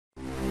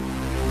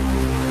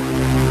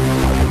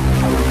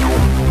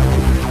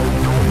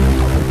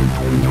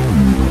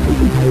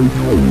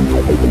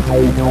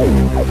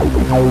This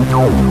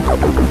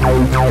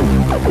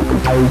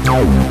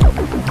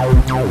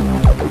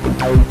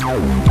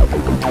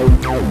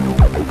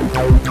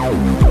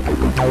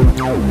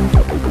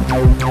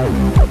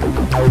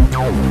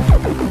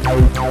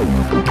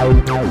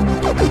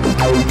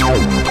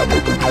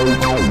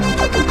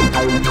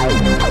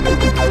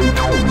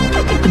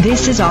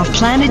is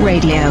OffPlanet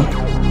Radio.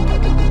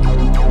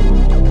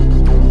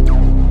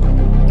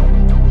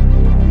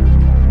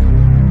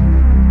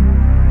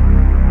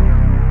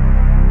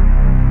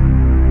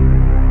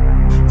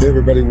 Hey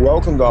everybody,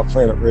 welcome to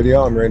OffPlanet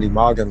Radio. I'm Randy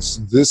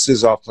Maugans. This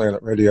is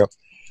OffPlanet Radio,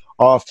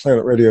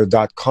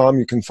 offplanetradio.com.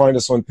 You can find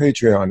us on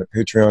Patreon at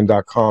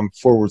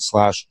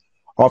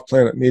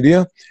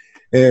patreon.com/offplanetmedia.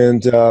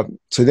 And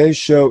today's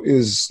show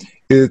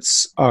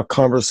it's a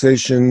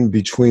conversation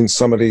between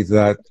somebody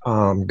that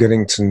I'm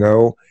getting to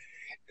know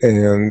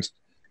and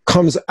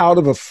comes out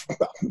of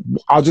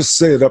I'll just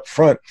say it up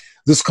front.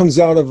 This comes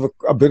out of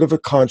a bit of a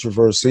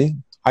controversy.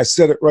 I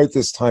said it right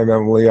this time,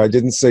 Emily. I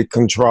didn't say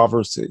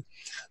controversy.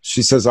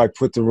 She says I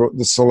put the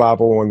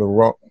syllable on the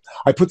wrong.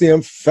 I put the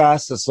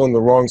emphasis on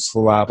the wrong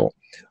syllable,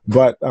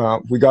 but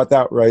we got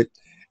that right.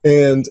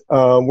 And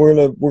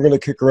we're gonna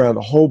kick around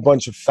a whole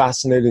bunch of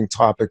fascinating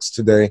topics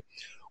today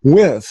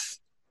with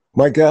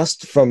my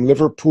guest from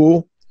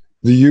Liverpool,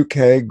 the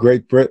UK,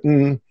 Great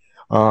Britain,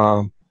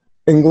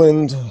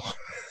 England,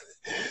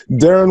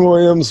 Darren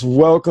Williams.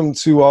 Welcome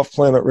to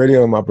OffPlanet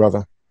Radio, my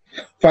brother.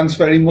 Thanks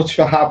very much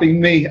for having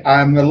me.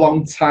 I'm a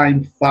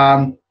long-time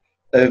fan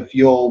of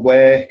your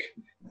work.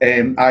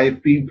 I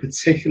have been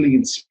particularly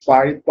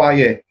inspired by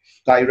it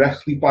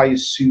directly by a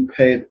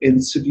superb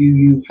interview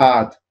you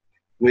had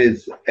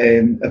with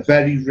a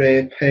very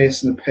rare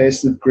person, a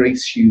person of great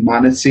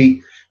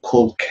humanity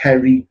called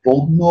Keri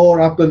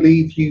Burnor, I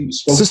believe you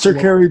spoke to. Sister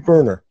Keri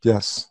Burnor,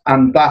 yes.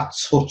 And that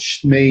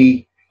touched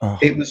me. Oh.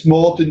 It was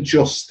more than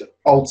just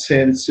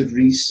alternative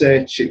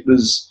research. It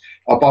was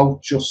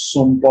about just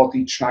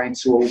somebody trying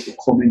to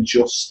overcome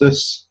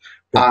injustice.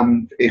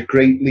 And it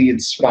greatly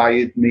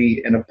inspired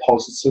me in a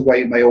positive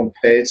way in my own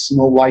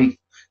personal life,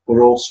 but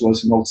also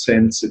as an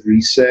alternative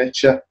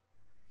researcher.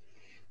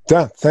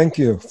 Yeah, thank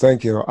you.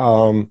 Thank you.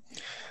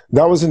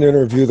 That was an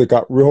interview that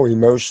got real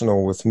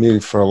emotional with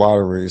me for a lot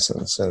of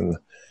reasons. And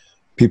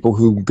people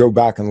who go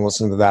back and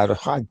listen to that,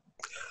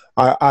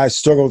 I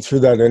struggled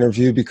through that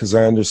interview because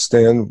I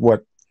understand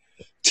what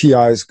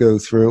TIs go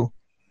through.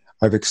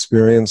 I've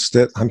experienced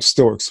it. I'm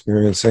still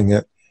experiencing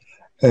it.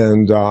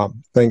 And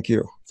thank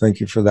you. Thank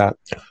you for that.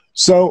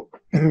 So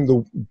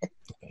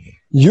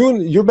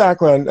your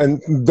background,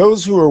 and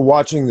those who are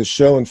watching the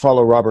show and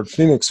follow Robert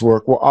Phoenix's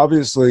work will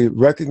obviously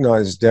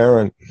recognize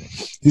Darren.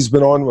 He's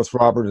been on with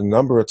Robert a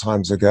number of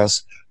times, I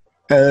guess.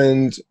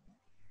 And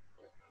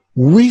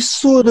we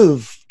sort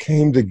of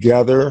came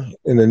together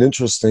in an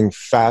interesting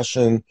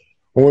fashion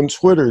on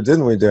Twitter,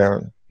 didn't we,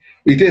 Darren?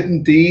 We did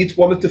indeed.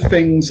 One of the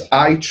things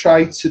I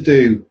try to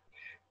do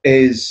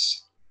is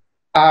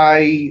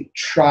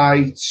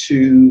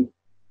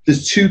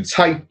there's two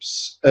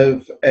types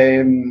of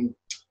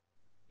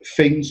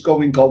things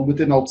going on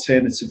within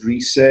alternative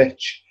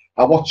research.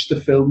 I watched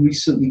a film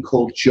recently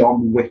called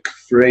John Wick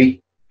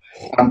 3,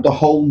 and the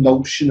whole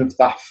notion of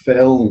that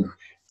film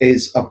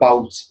is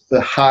about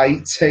the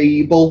high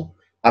table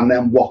and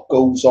then what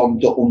goes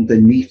on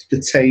underneath the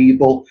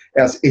table,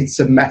 as it's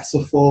a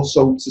metaphor,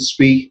 so to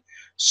speak.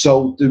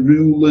 So the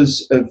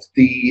rulers of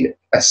the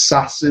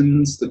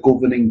assassins, the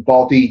governing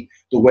body,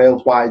 the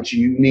Worldwide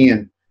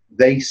Union,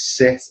 they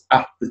sit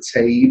at the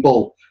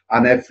table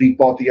and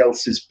everybody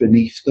else is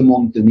beneath them,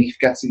 underneath,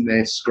 getting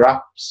their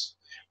scraps.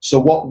 So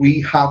what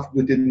we have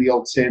within the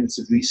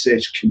alternative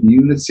research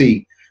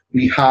community,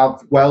 we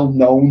have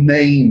well-known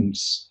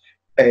names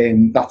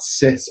that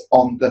sit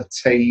on the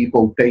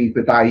table,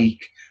 David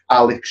Icke,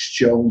 Alex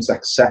Jones,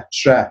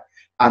 etc.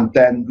 And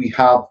then we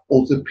have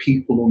other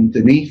people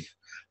underneath.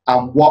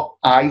 And what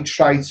I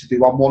try to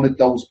do, I'm one of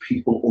those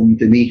people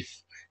underneath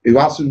who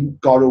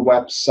hasn't got a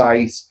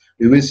website,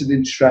 who isn't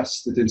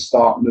interested in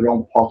starting their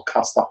own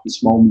podcast at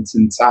this moment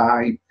in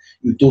time,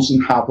 who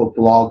doesn't have a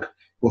blog,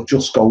 but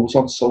just goes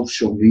on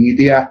social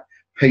media,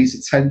 pays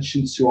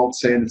attention to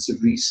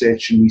alternative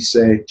research and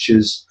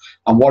researchers.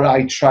 And what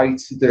I try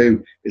to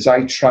do is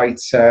I try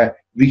to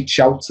reach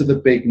out to the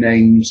big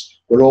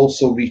names, but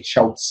also reach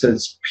out to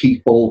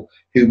people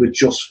who are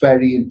just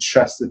very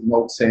interested in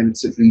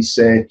alternative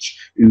research,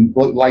 who,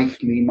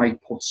 like me, might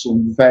put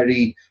some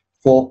very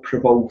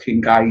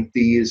thought-provoking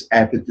ideas,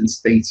 evidence,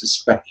 data,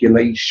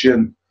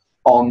 speculation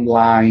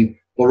online,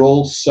 but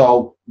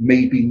also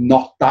maybe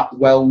not that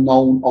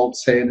well-known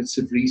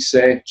alternative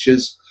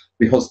researchers,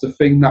 because the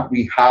thing that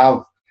we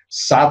have,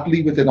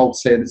 sadly, within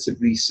alternative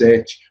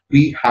research,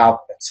 we have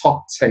a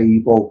top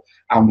table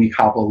and we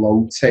have a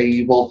low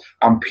table,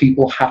 and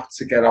people have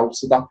to get out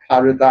of that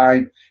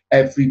paradigm.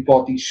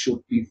 Everybody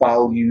should be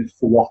valued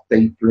for what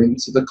they bring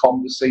to the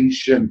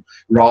conversation,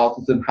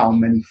 rather than how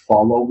many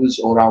followers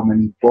or how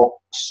many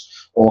books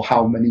or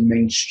how many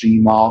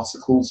mainstream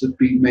articles have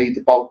been made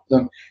about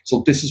them.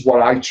 So this is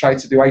what I try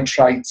to do. I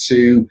try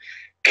to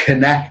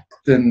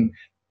connect and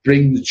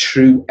bring the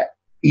true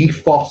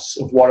ethos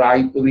of what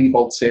I believe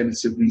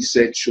alternative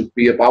research should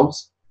be about.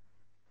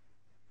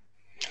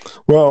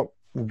 Well,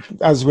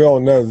 as we all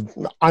know,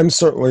 I'm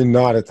certainly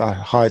not at the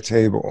high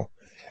table.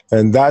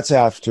 And that's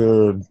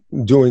after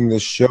doing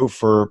this show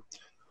for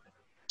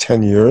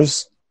 10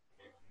 years.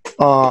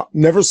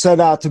 Never set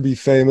out to be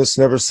famous,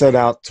 never set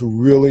out to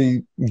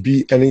really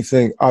be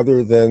anything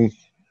other than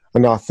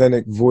an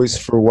authentic voice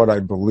for what I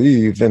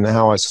believe and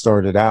how I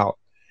started out.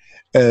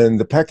 And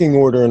the pecking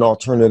order in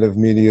alternative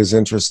media is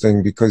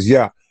interesting because,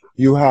 yeah,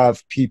 you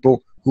have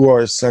people who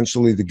are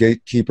essentially the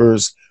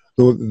gatekeepers,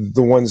 the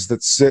ones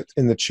that sit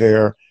in the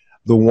chair,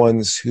 the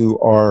ones who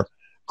are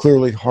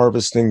clearly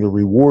harvesting the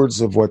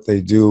rewards of what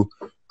they do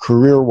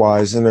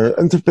career-wise, and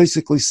they're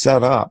basically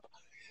set up.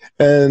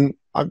 And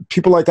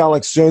people like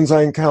Alex Jones,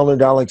 I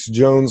encountered Alex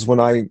Jones when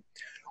I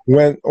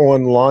went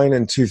online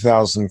in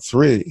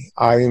 2003.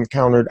 I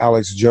encountered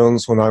Alex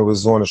Jones when I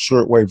was on a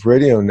shortwave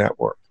radio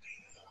network,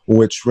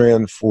 which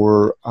ran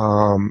for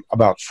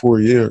about 4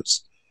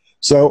 years.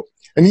 So,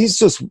 and he's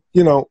just,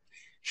 you know,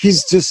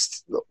 he's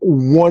just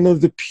one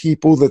of the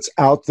people that's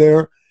out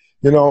there.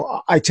 You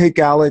know, I take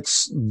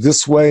Alex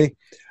this way.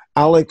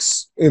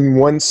 Alex, in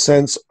one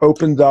sense,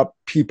 opened up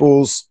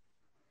people's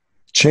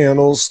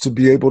channels to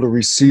be able to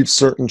receive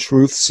certain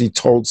truths. He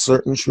told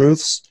certain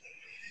truths.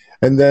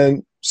 And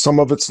then some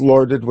of it's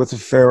loaded with a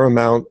fair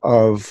amount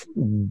of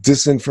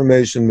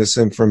disinformation,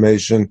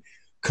 misinformation,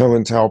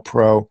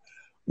 COINTELPRO.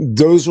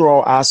 Those are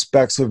all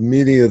aspects of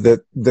media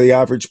that the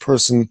average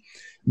person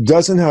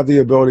doesn't have the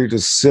ability to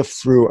sift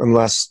through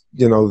unless,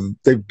 you know,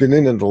 they've been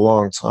in it a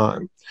long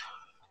time.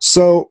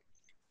 So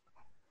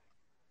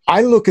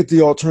I look at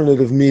the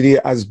alternative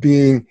media as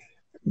being,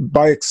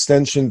 by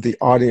extension, the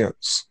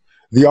audience.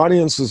 The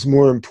audience is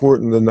more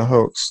important than the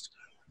host.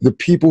 The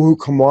people who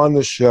come on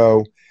the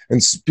show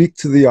and speak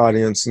to the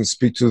audience and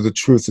speak to the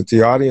truth that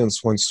the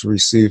audience wants to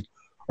receive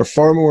are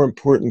far more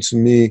important to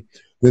me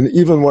than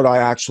even what I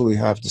actually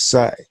have to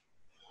say.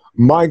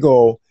 My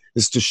goal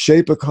is to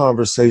shape a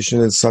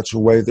conversation in such a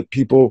way that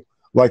people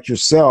like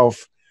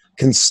yourself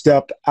can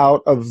step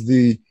out of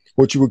the,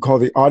 what you would call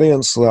the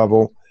audience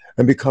level,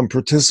 and become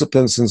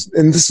participants.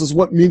 And this is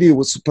what media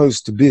was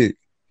supposed to be.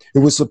 It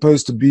was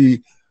supposed to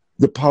be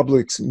the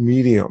public's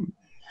medium.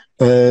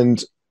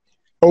 And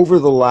over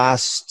the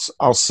last,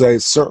 I'll say,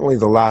 certainly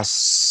the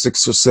last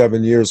 6 or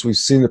 7 years, we've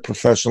seen the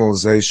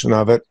professionalization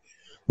of it.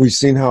 We've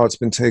seen how it's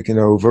been taken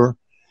over.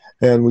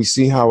 And we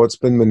see how it's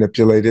been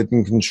manipulated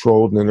and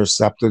controlled and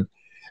intercepted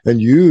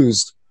and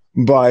used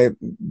by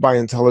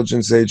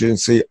intelligence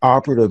agency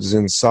operatives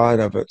inside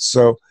of it.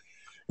 So,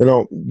 you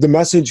know, the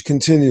message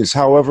continues.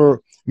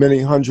 However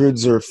many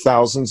hundreds or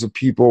thousands of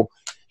people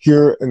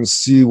hear and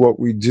see what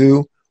we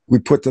do, we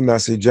put the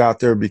message out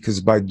there,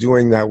 because by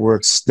doing that, we're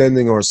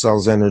extending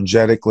ourselves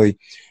energetically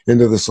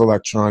into this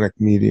electronic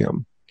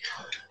medium.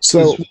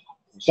 So,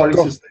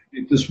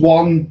 there's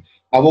one,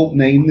 I won't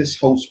name this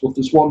host, but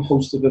there's one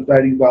host of a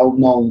very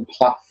well-known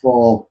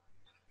platform,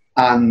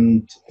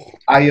 and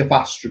I have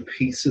asked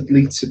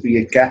repeatedly to be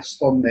a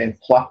guest on their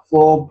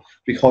platform,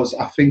 because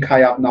I think I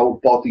have now a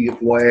body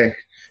of work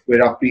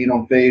where I've been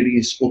on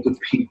various other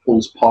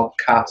people's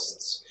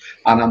podcasts,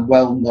 and I'm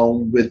well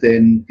known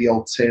within the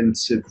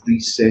alternative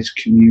research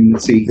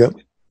community. Yep.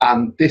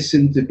 And this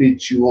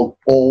individual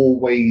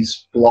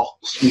always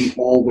blocks me,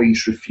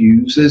 always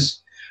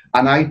refuses.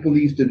 And I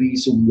believe the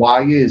reason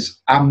why is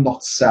I'm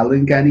not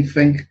selling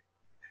anything.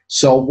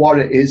 So what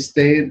it is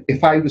there,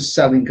 if I was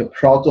selling a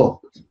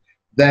product,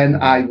 then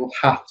I would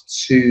have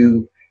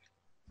to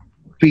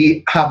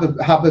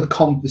have a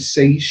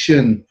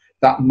conversation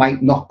that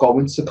might not go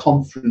into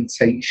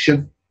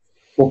confrontation.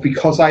 But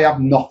because I have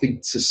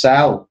nothing to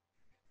sell,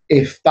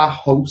 if that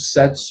host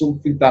said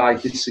something that I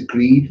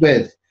disagreed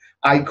with,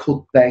 I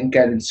could then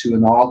get into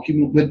an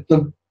argument with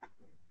them.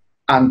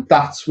 And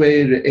that's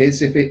where it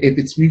is. If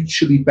it's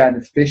mutually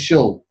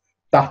beneficial,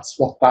 that's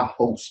what that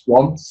host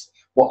wants.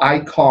 But I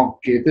can't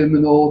give him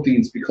an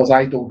audience because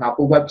I don't have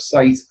a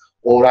website,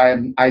 or I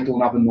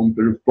don't have a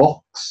number of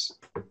books.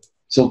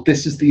 So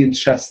this is the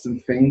interesting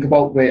thing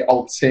about where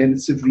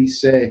alternative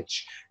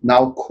research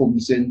now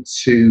comes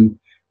into,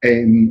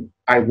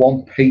 I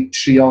want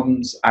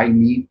Patreons, I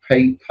need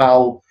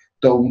PayPal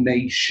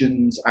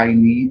donations, I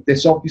need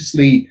this.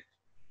 Obviously,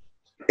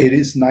 it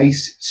is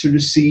nice to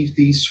receive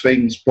these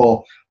things,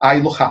 but I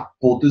look at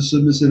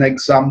Buddhism as an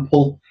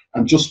example.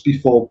 And just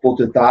before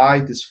Buddha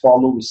died, his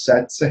followers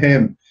said to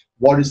him,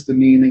 what is the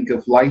meaning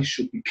of life?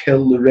 Should we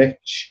kill the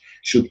rich?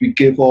 Should we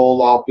give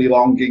all our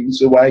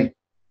belongings away?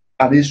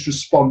 And his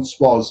response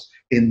was,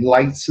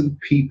 enlighten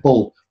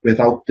people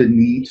without the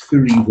need for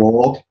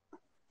reward.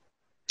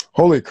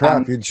 Holy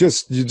crap, you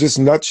just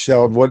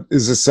nutshelled what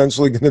is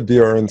essentially going to be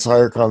our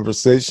entire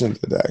conversation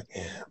today.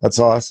 That's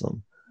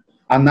awesome.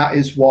 And that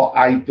is what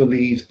I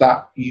believe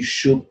that you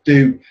should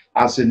do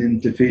as an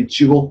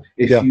individual.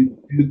 If you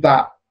do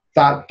that,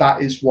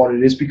 that is what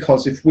it is.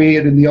 Because if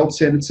we're in the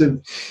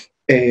alternative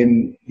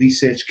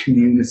research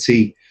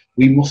community,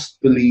 we must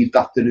believe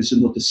that there is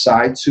another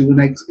side to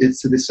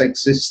this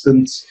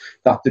existence,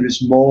 that there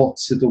is more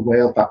to the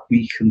world that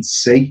we can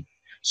see.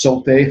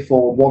 So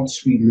therefore,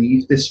 once we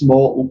leave this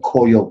mortal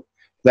coil,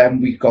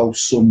 then we go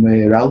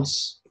somewhere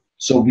else.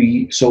 So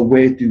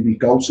where do we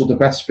go? So the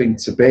best thing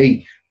to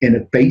be, in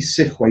a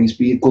basic way, is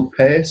be a good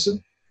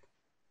person.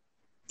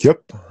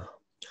 Yep.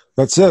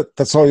 That's it.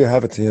 That's all you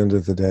have at the end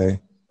of the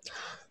day.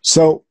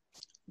 So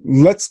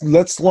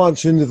let's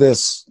launch into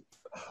this.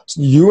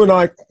 You and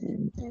I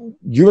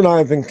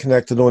have been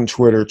connected on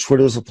Twitter.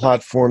 Twitter is a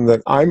platform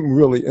that I'm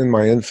really in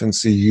my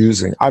infancy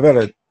using. I've had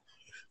a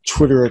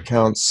Twitter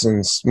account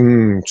since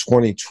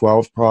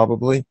 2012,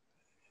 probably.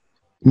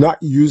 Not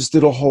used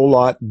it a whole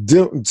lot.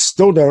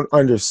 Still don't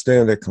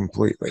understand it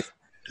completely.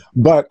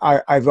 But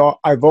I've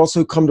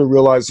also come to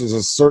realize there's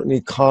a certain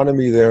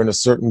economy there and a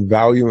certain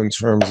value in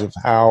terms of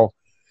how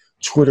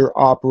Twitter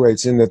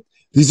operates, in that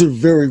these are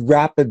very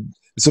rapid.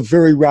 It's a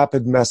very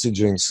rapid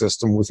messaging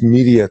system with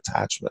media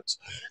attachments,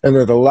 and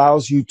it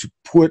allows you to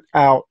put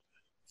out,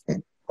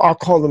 I'll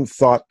call them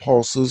thought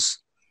pulses,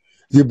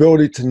 the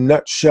ability to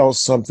nutshell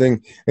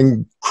something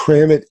and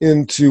cram it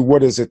into,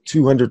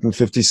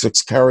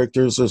 256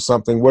 characters or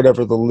something,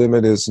 whatever the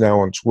limit is now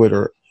on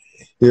Twitter.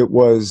 It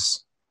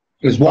was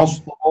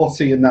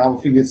 140, and now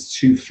I think it's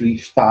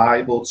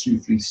 235 or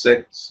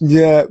 236.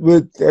 Yeah,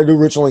 it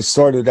originally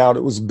started out,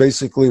 it was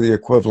basically the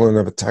equivalent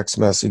of a text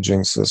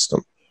messaging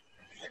system.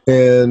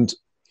 And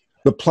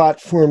the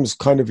platform's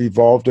kind of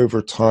evolved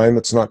over time.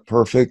 It's not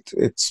perfect.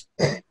 It's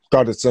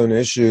got its own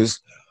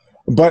issues.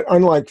 But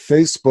unlike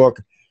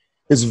Facebook,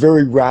 it's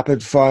very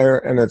rapid fire,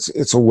 and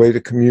it's a way to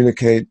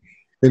communicate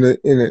in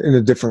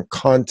a different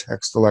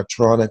context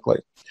electronically.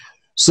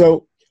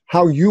 So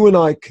how you and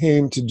I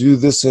came to do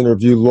this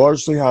interview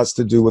largely has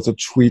to do with a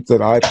tweet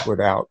that I put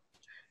out.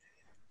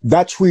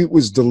 That tweet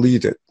was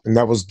deleted, and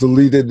that was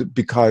deleted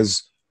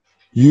because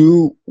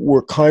you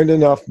were kind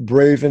enough,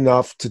 brave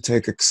enough to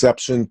take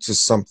exception to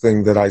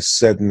something that I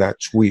said in that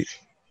tweet.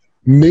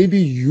 Maybe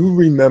you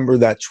remember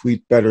that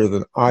tweet better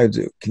than I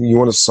do. You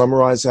want to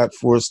summarize that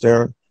for us,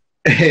 Darren?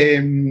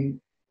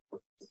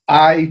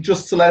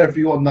 Just to let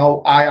everyone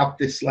know, I have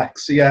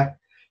dyslexia,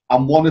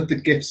 and one of the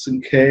gifts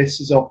and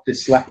curses of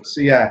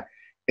dyslexia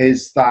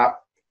is that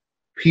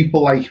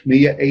people like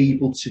me are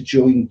able to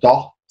join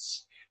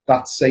dots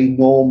that say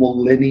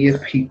normal linear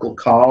people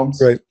can't.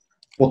 Right.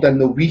 But then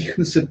the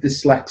weakness of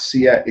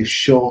dyslexia is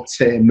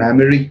short-term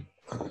memory.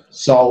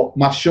 So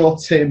my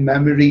short-term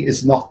memory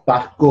is not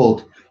that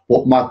good,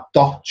 but my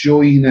dot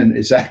joining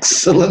is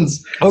excellent.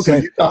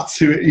 Okay.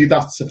 So you'd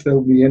have to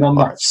fill me in on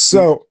that. Right.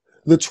 So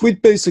the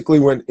tweet basically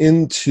went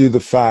into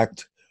the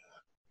fact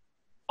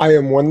I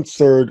am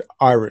 1/3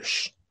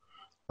 Irish.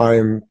 I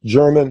am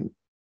German,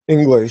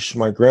 English.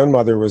 My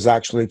grandmother was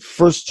actually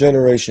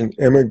first-generation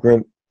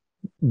immigrant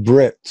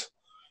Brit.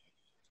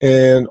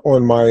 And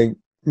on my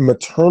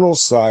maternal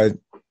side,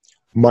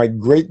 my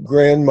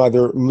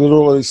great-grandmother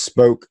literally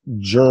spoke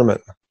German.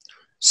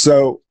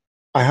 So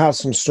I have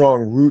some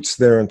strong roots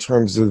there in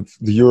terms of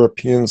the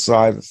European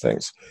side of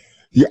things.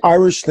 The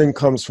Irish thing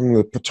comes from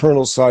the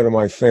paternal side of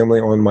my family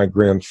on my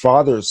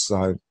grandfather's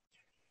side.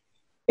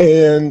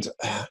 And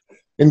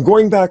in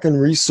going back and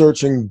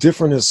researching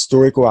different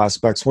historical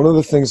aspects, one of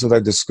the things that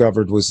I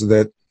discovered was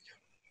that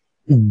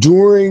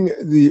during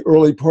the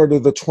early part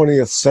of the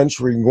 20th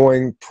century,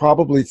 going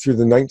probably through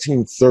the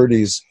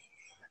 1930s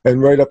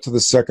and right up to the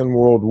Second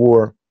World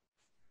War,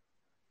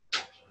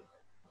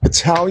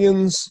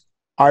 Italians,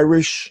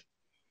 Irish,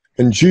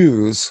 and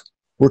Jews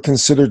were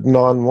considered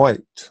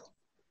non-white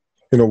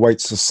in a white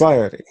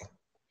society,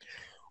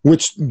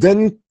 which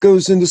then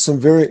goes into some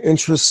very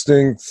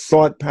interesting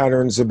thought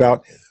patterns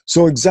about,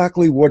 so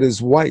exactly what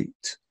is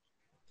white?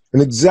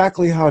 And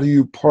exactly how do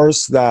you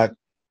parse that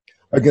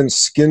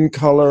against skin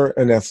color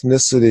and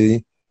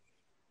ethnicity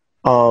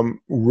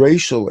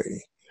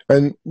racially?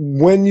 And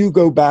when you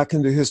go back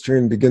into history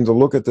and begin to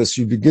look at this,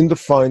 you begin to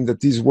find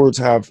that these words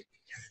have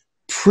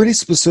pretty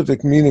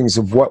specific meanings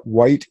of what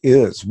white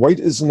is. White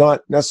is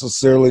not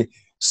necessarily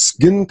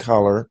skin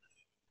color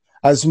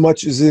as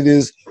much as it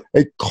is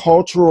a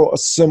cultural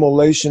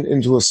assimilation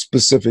into a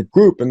specific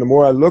group. And the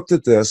more I looked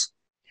at this,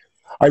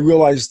 I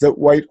realized that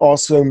white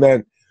also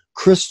meant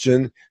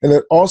Christian, and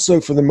it also,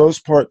 for the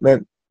most part,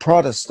 meant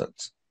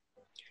Protestant.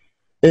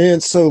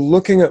 And so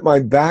looking at my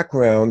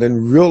background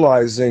and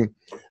realizing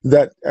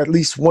that at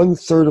least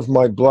 1/3 of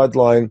my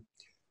bloodline,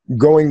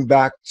 going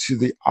back to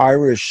the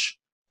Irish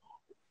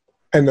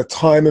and the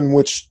time in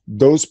which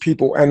those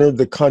people entered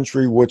the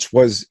country, which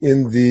was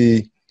in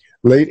the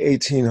late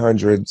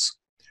 1800s,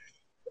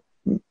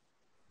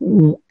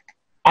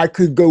 I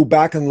could go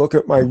back and look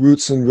at my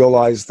roots and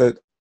realize that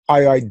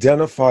I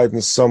identified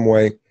in some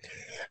way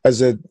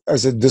as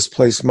a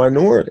displaced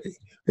minority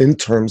in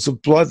terms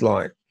of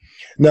bloodline.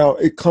 Now,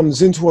 it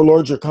comes into a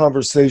larger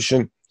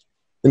conversation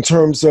in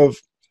terms of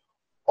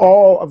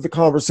all of the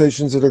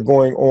conversations that are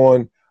going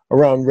on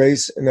around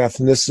race and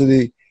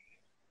ethnicity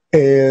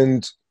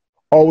and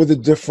all of the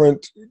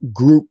different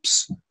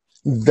groups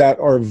that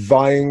are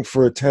vying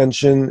for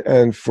attention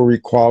and for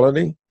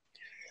equality.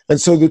 And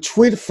so the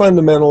tweet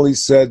fundamentally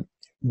said,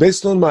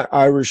 based on my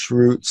Irish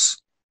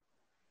roots,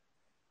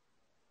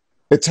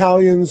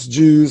 Italians,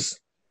 Jews,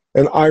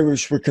 and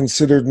Irish were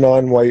considered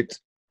non-white.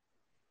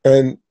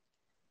 And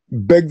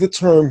beg the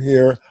term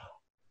here,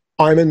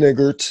 I'm a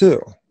nigger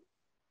too.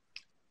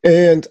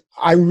 And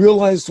I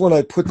realized when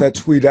I put that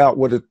tweet out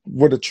what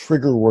a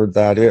trigger word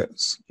that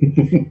is.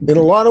 In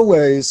a lot of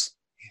ways,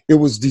 it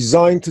was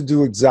designed to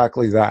do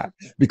exactly that,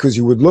 because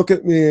you would look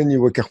at me and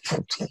you would go,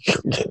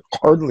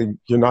 hardly,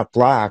 you're not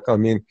black. I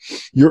mean,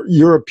 you're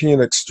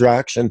European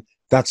extraction.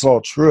 That's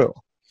all true.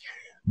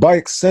 By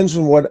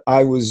extension, what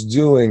I was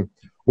doing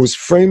was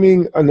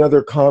framing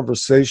another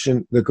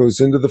conversation that goes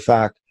into the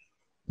fact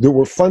that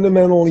we're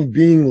fundamentally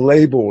being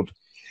labeled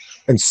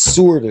and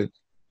sorted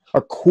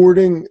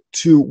according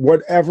to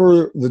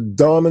whatever the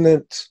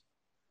dominant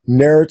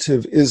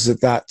narrative is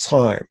at that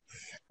time.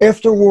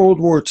 After World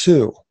War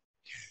II,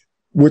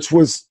 which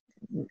was,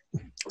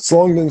 it's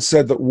long been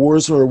said that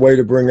wars are a way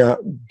to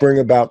bring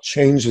about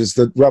changes,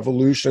 that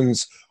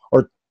revolutions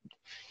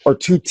are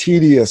too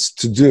tedious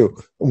to do.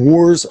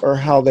 Wars are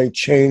how they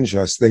change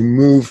us. They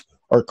move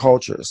our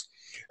cultures.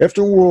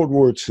 After World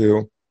War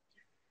II,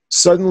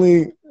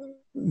 suddenly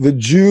the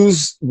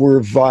Jews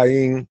were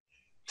vying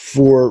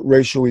for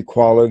racial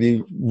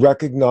equality,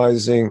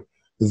 recognizing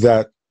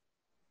that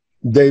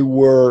they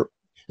were,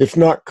 if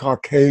not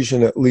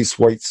Caucasian, at least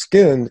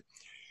white-skinned.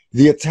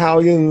 The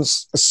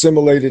Italians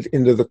assimilated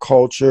into the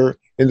culture,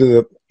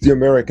 into the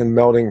American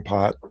melting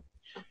pot.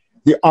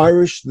 The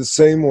Irish the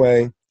same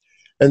way.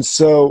 And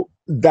so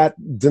that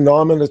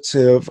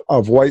denominative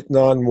of white,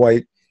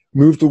 non-white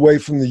moved away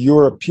from the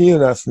European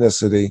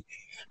ethnicity,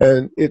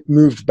 and it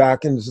moved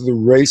back into the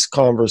race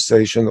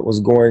conversation that was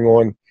going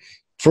on,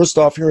 first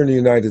off here in the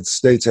United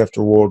States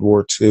after World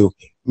War II,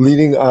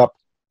 leading up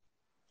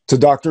to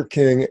Dr.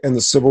 King and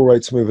the civil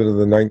rights movement of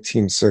the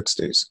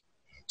 1960s.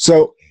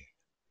 So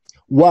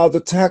while the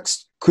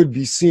text could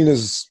be seen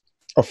as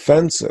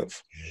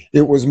offensive,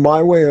 it was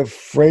my way of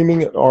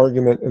framing an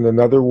argument in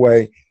another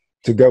way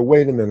to go,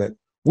 wait a minute,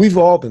 we've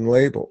all been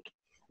labeled.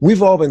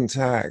 We've all been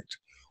tagged.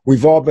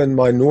 We've all been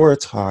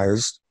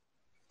minoritized.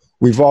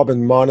 We've all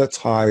been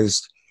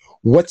monetized.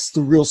 What's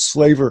the real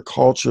slaver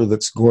culture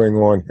that's going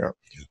on here?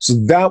 So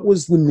that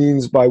was the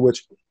means by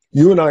which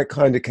you and I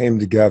kind of came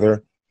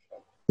together,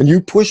 and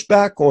you pushed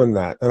back on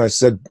that. And I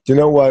said, you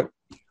know what?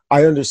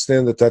 I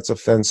understand that that's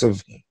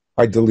offensive.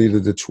 I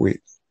deleted the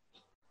tweet.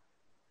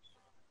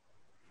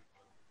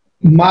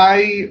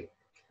 My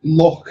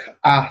look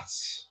at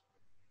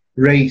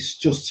race,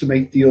 just to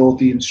make the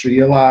audience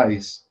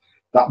realize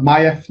that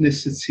my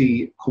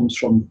ethnicity comes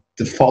from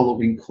the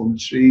following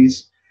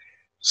countries: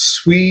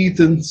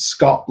 Sweden,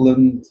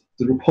 Scotland,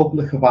 the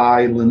Republic of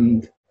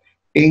Ireland,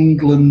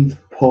 England,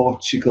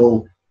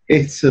 Portugal,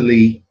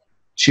 Italy,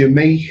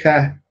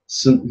 Jamaica,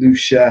 St.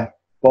 Lucia,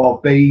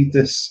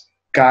 Barbados,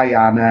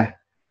 Guyana,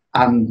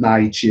 and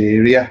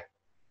Nigeria.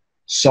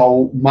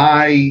 So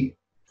my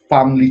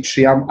family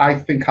tree, I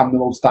think I'm the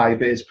most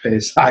diverse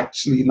person I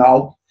actually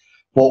know.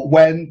 But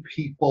when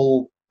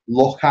people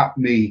look at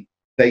me,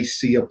 they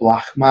see a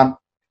black man,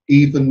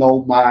 even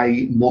though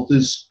my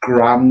mother's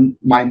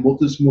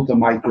mother,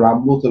 my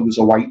grandmother, was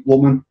a white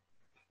woman.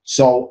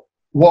 So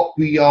what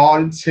we are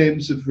in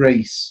terms of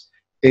race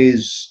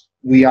is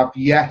we have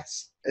yet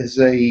as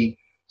a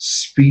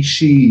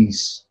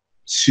species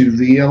to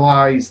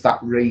realize that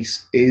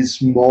race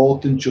is more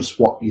than just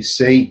what you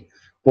see.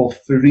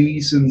 But for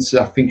reasons,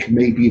 I think,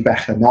 maybe of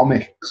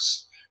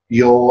economics,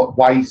 you're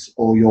white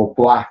or you're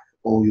black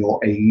or you're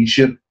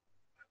Asian.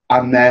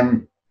 And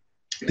then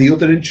the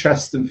other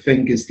interesting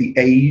thing is the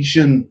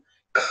Asian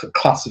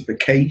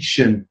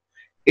classification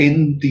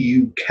in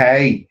the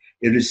UK.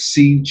 It is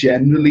seen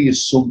generally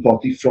as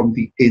somebody from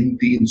the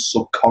Indian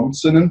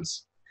subcontinent,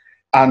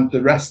 and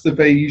the rest of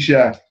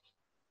Asia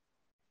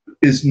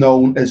is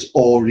known as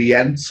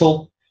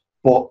Oriental.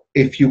 But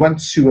if you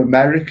went to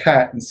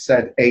America and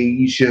said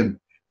Asian,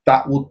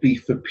 that would be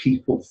for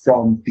people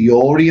from the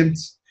Orient.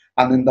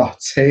 And then the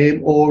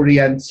term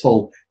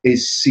Oriental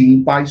is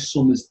seen by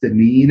some as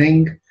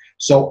demeaning.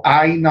 So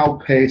I now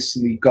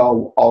personally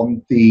go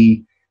on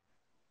the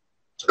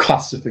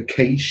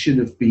classification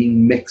of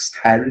being mixed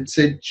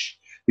heritage,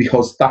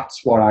 because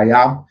that's what I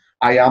am.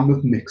 I am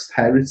of mixed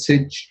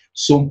heritage.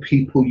 Some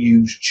people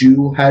use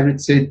dual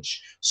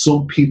heritage.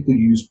 Some people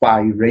use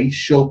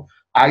biracial.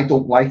 I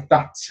don't like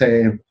that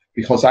term,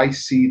 because I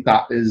see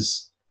that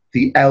as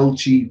the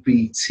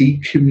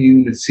LGBT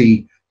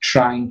community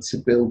trying to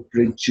build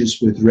bridges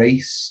with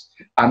race.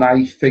 And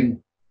I think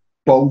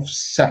both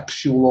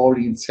sexual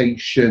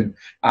orientation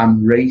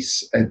and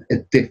race are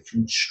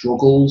different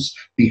struggles.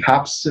 They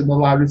have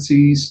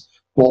similarities,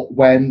 but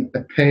when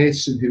a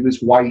person who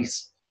is white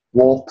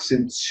walks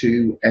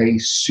into a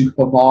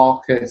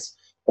supermarket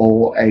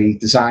or a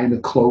designer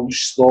clothes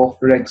store,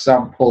 for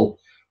example,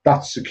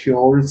 that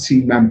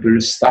security member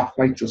of staff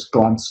might just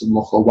glance and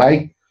look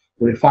away.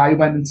 But if I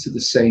went into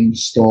the same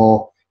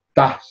store,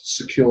 that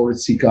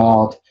security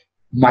guard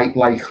might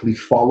likely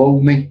follow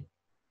me.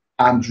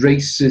 And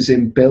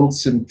racism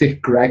built in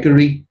Dick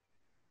Gregory,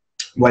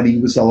 when he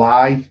was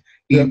alive,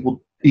 he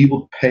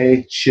would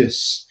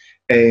purchase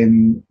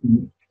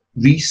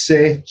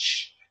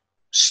research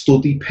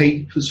study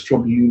papers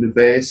from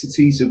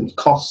universities. It would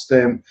cost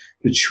them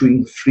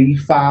between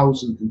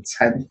 $3,000 and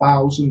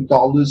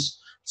 $10,000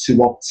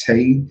 to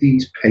obtain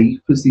these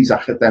papers, these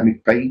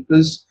academic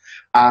papers.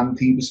 And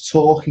he was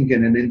talking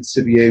in an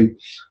interview,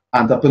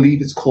 and I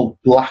believe it's called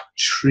Black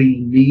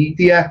Tree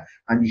Media,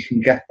 and you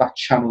can get that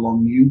channel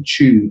on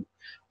YouTube.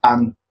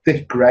 And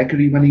Dick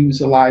Gregory, when he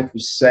was alive,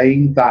 was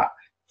saying that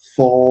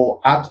for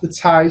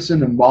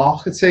advertising and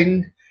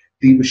marketing,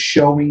 he was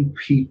showing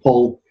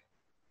people,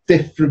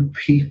 different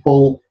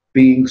people,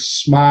 being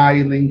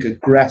smiling,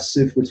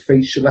 aggressive with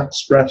facial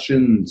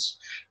expressions.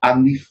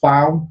 And they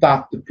found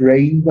that the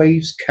brain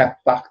waves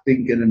kept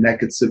acting in a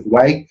negative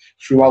way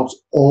throughout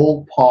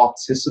all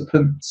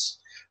participants.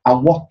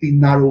 And what they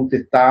narrowed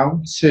it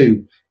down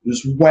to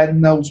was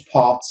when those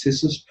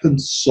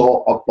participants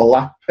saw a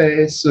black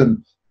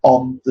person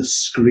on the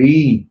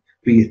screen,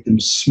 be it them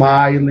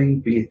smiling,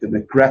 be it them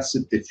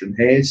aggressive, different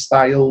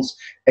hairstyles,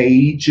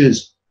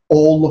 ages,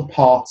 all the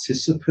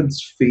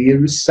participants' fear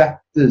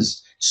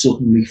receptors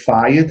suddenly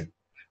fired.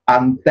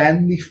 And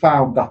then they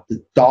found that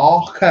the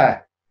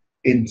darker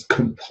in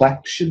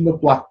complexion the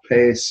black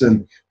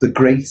person, the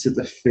greater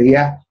the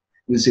fear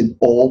was in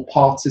all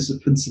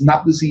participants. And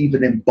that was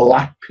even in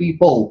black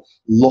people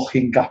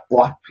looking at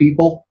black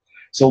people.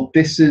 So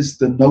this is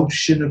the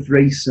notion of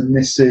race, and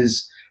this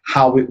is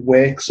how it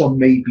works on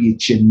maybe a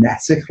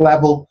genetic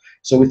level.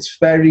 So it's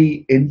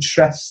very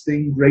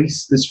interesting,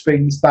 race. There's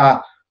things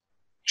that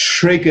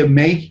trigger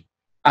me,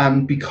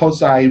 and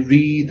because I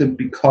read and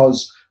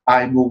because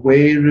I'm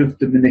aware of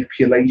the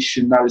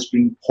manipulation that has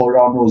been put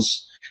on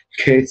us,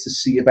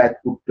 courtesy of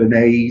Edward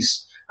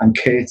Bernays and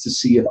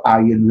courtesy of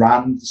Ayn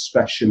Rand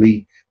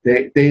especially,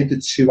 they're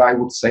the two, I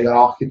would say,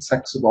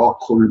 architects of our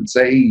current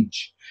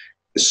age.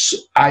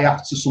 I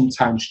have to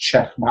sometimes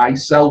check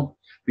myself,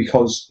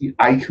 because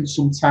I can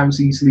sometimes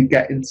easily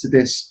get into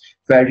this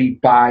very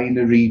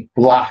binary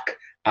black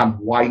and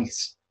white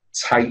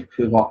type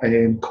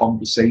of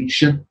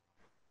conversation.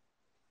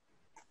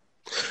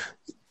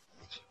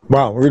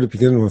 Wow, we're going to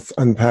begin with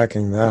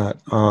unpacking that.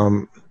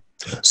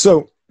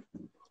 So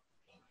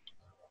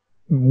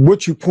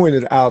what you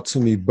pointed out to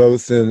me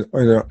both in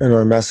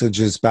our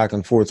messages back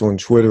and forth on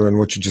Twitter and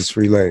what you just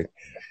relayed,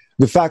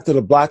 the fact that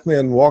a black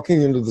man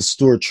walking into the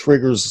store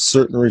triggers a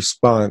certain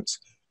response,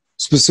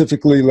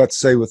 specifically, let's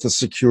say, with a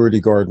security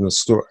guard in the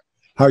store,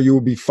 how you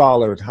will be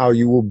followed, how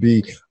you will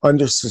be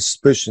under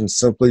suspicion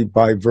simply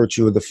by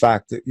virtue of the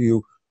fact that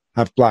you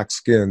have black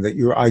skin, that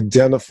you're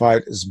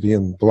identified as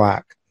being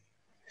black.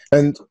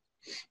 And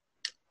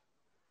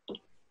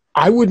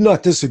I would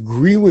not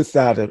disagree with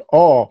that at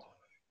all,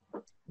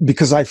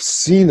 because I've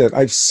seen it.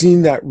 I've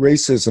seen that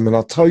racism, and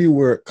I'll tell you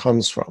where it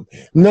comes from.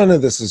 None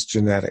of this is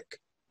genetic.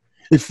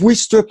 If we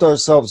stripped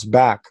ourselves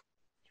back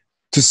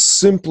to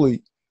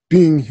simply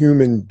being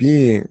human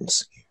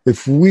beings,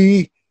 if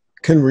we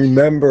can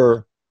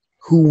remember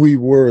who we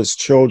were as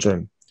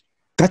children,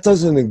 that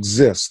doesn't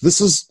exist. This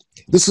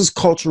is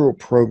cultural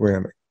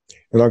programming.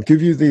 And I'll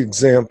give you the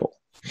example.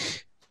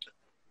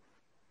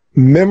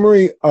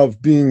 Memory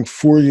of being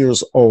 4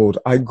 years old.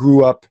 I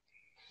grew up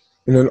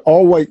in an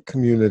all-white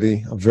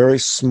community, a very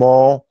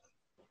small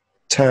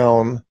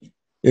town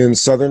in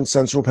southern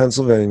central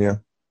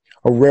Pennsylvania,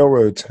 a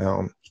railroad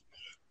town.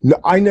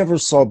 I never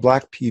saw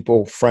black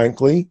people,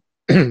 frankly,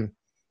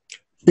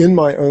 in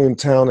my own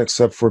town,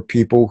 except for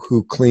people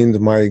who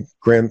cleaned my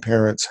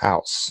grandparents'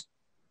 house.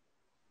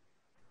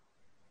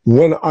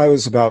 When I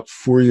was about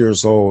 4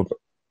 years old,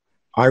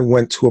 I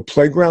went to a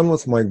playground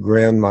with my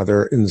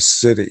grandmother in the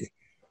city.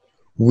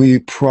 We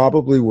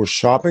probably were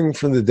shopping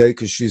for the day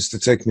because she used to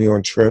take me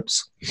on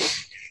trips.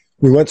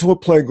 We went to a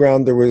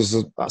playground. There was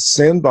a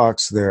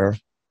sandbox there,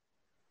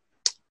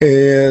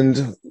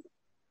 and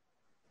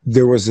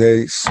there was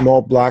a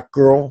small black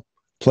girl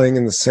playing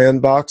in the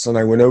sandbox, and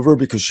I went over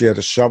because she had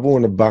a shovel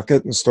and a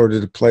bucket and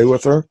started to play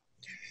with her.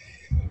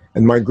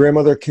 And my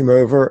grandmother came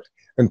over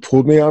and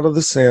pulled me out of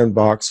the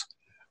sandbox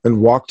and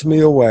walked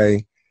me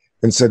away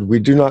and said, "We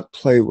do not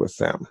play with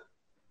them."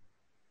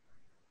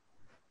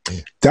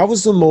 That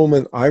was the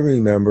moment I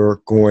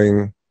remember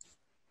going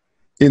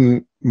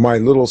in my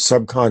little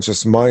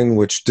subconscious mind,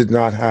 which did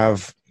not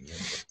have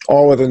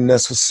all of the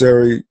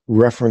necessary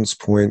reference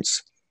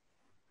points,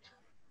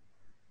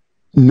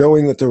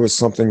 knowing that there was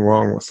something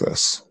wrong with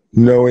this,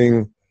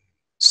 knowing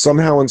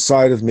somehow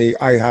inside of me,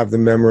 I have the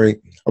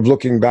memory of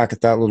looking back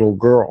at that little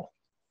girl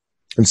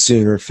and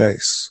seeing her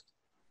face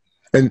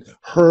and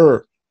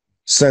her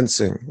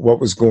sensing what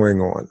was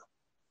going on,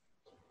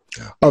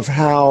 of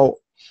how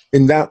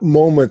in that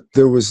moment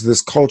there was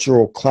this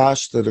cultural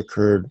clash that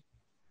occurred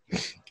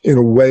in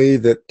a way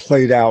that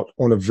played out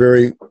on a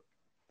very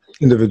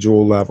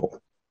individual level.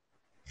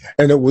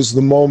 And it was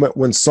the moment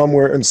when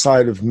somewhere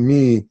inside of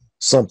me,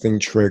 something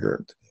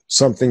triggered,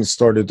 something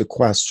started to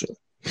question,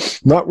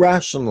 not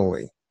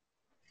rationally,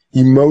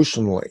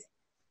 emotionally,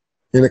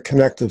 in a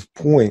connective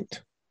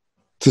point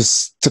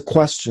to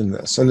question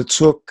this. And it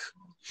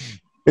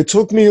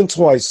took me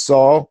until I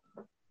saw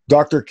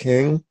Dr.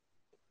 King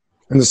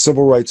and the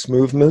civil rights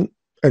movement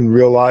and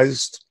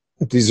realized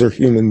that these are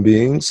human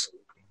beings.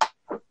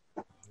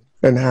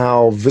 and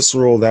how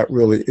visceral that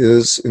really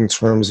is in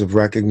terms of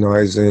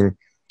recognizing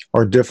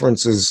our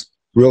differences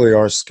really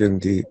are skin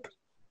deep.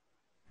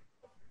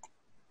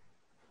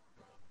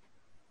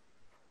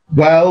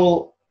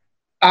 Well,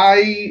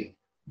 I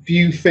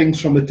view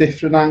things from a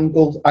different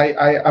angle.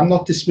 I'm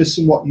not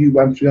dismissing what you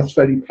went through. That's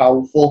very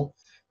powerful.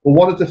 But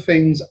one of the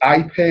things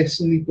I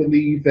personally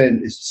believe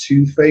in is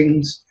two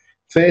things.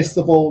 First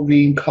of all,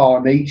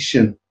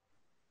 reincarnation.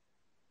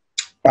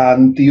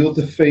 And the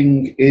other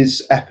thing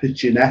is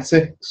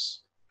epigenetics.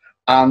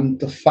 And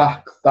the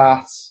fact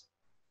that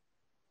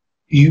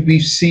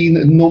we've seen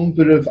a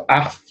number of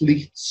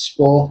athletes,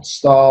 sports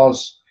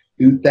stars,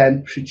 who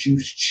then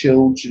produce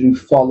children who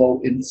follow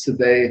into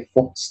their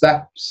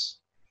footsteps.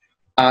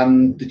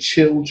 And the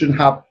children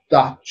have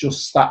that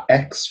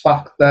X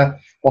factor,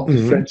 what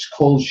the French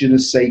calls je ne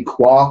sais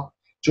quoi,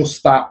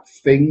 just that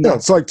thing. Yeah,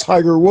 it's like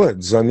Tiger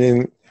Woods. I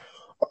mean,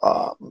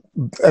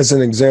 as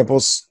an example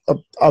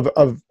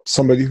of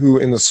somebody who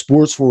in the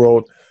sports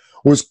world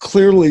was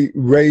clearly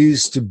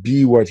raised to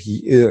be what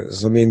he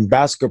is. I mean,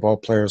 basketball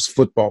players,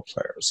 football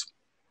players.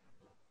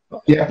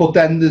 Yeah, but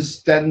then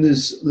there's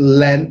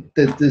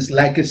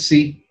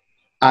legacy,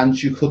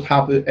 and you could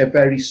have a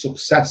very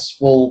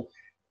successful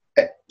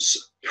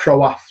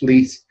pro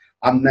athlete,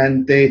 and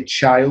then their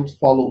child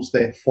follows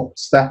their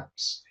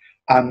footsteps,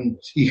 and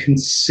you can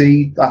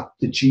see that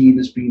the gene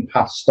has been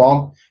passed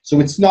on.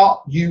 So it's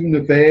not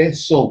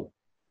universal,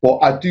 but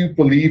I do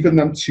believe in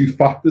them two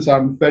factors.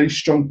 I'm a very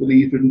strong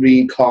believer in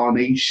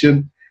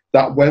reincarnation,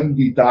 that when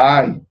we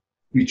die,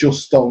 we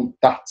just don't,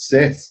 that's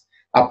it.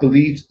 I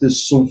believe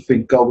there's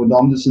something going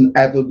on. There's an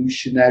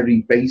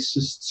evolutionary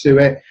basis to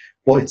it,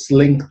 but it's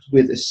linked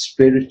with a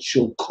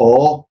spiritual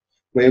core,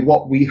 where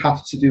what we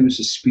have to do as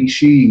a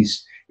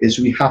species is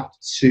we have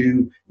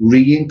to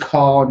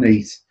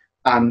reincarnate,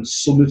 and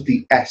some of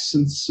the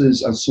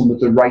essences and some of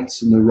the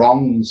rights and the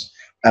wrongs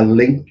are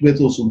linked with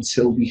us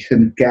until we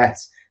can get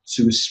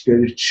to a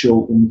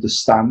spiritual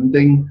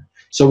understanding.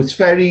 So it's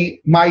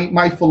very,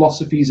 my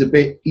philosophy is a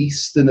bit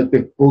Eastern, a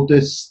bit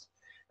Buddhist,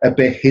 a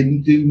bit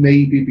Hindu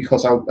maybe,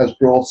 because I was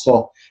brought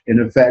up in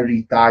a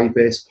very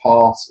diverse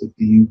part of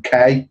the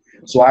UK.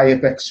 So I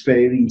have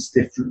experienced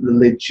different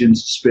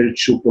religions,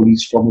 spiritual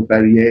beliefs from a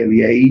very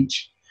early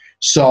age.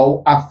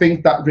 So I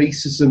think that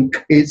racism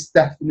is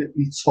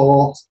definitely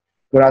taught,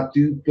 but I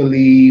do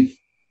believe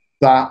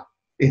that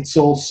it's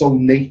also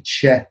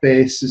nature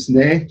versus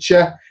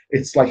nurture.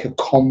 It's like a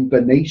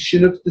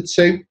combination of the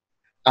two.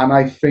 And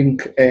I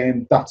think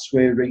that's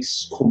where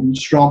race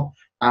comes from,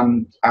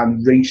 and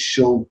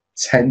racial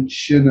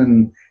tension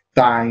and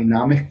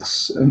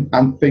dynamics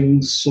and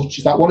things such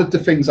as that. One of the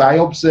things I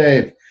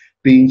observe,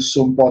 being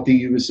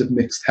somebody who is of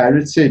mixed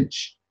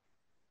heritage,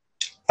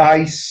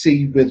 I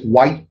see with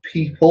white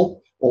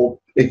people, or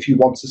if you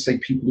want to say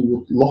people who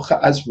would look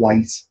at as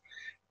white,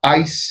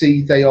 I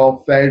see they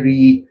are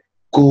very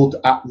good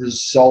at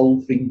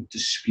resolving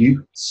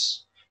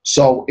disputes.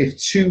 So if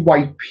two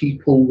white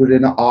people were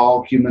in an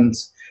argument,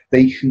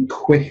 they can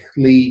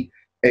quickly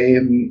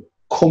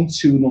come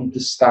to an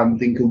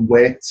understanding and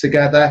work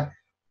together.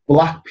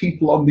 Black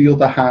people, on the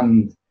other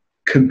hand,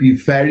 can be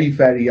very,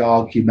 very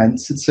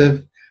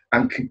argumentative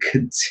and can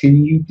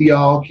continue the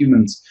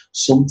argument,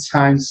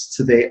 sometimes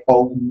to their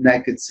own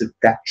negative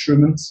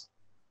detriment,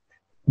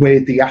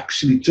 where they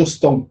actually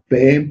just don't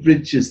burn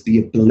bridges, they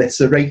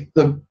obliterate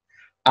them.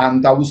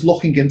 And I was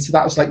looking into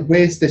that, I was like,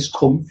 where's this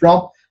come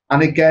from?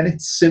 And again,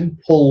 it's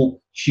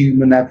simple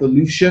human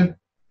evolution.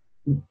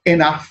 In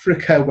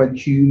Africa, when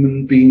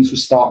human beings were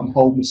starting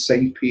Homo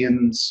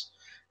sapiens,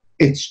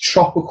 it's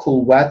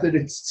tropical weather,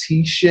 it's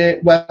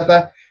t-shirt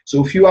weather.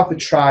 So if you have a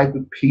tribe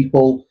of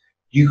people,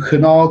 you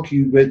can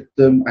argue with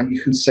them and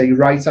you can say,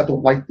 right, I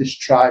don't like this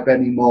tribe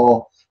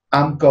anymore.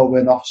 I'm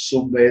going off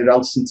somewhere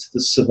else into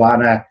the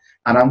savannah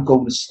and I'm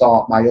going to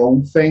start my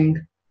own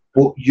thing.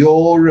 But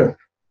Europe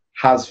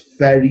has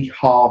very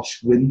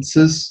harsh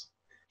winters.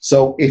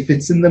 So if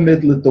it's in the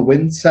middle of the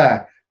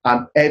winter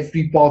and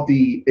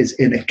everybody is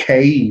in a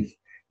cave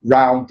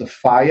round the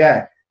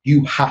fire,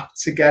 you have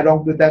to get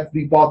on with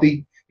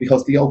everybody,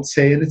 because the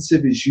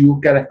alternative is you'll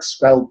get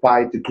expelled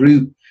by the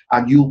group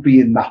and you'll be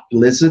in that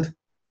blizzard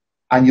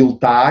and you'll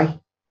die.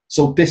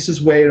 So this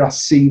is where I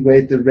see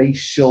where the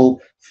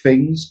racial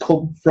things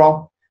come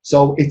from.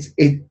 So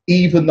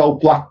even though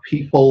black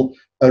people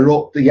are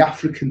up, the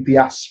African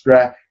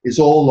diaspora is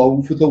all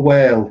over the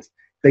world,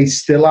 they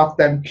still have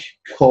them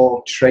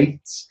core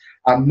traits,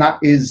 and that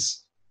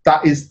is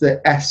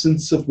the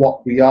essence of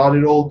what we are.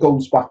 It all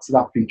goes back to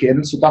that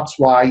beginning. So that's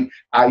why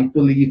I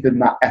believe in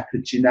that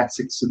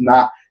epigenetics and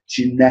that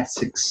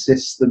genetic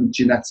system,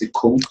 genetic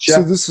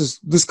culture. So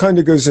this kind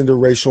of goes into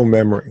racial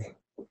memory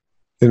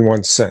in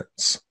one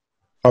sense,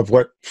 of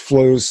what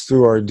flows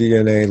through our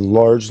DNA,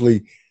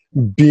 largely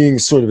being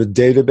sort of a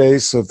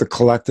database of the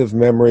collective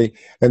memory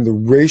and the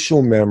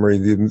racial memory,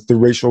 the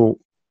racial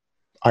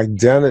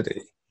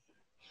identity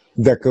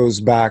that goes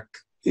back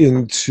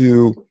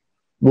into,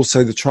 we'll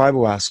say, the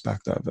tribal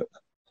aspect of it.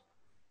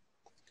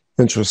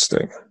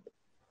 Interesting.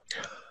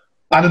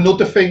 And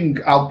another thing,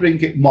 I'll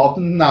bring it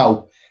modern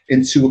now,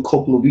 into a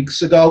couple of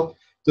weeks ago.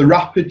 The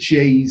rapper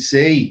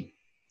Jay-Z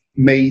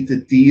made a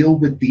deal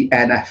with the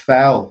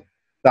NFL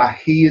that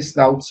he is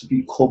now to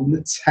become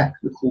the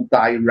technical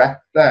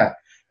director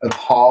of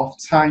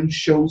halftime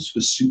shows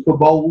for Super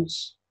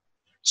Bowls.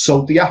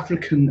 So the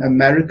African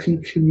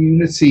American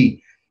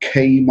community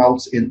came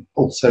out in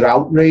utter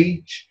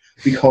outrage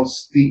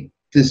because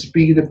there's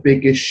been a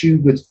big issue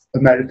with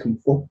American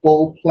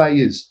football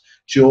players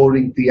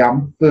during the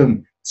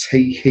anthem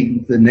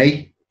taking the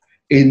knee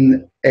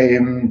in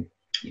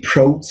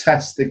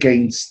protest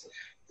against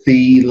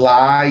the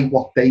lie,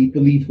 what they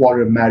believe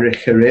what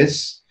America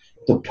is,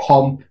 the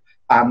pomp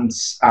and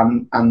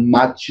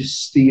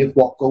majesty of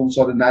what goes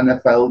on in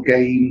NFL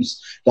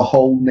games, the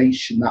whole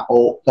notion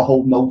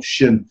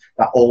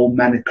that all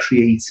men are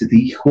created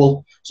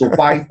equal. So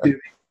by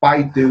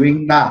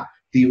doing that,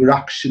 they were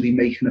actually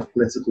making a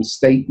political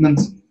statement.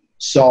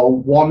 So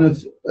one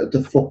of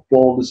the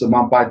footballers, a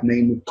man by the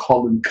name of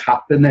Colin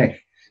Kaepernick,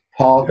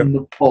 pardon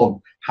the pun,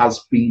 has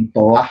been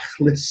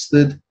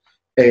blacklisted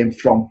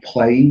from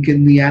playing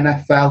in the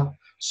NFL.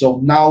 So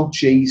now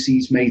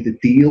Jay-Z's made a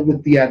deal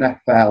with the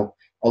NFL.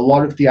 A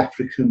lot of the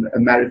African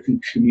American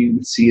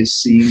community is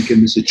seeing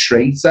him as a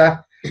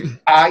traitor.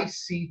 I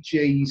see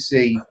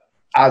Jay-Z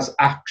as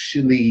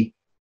actually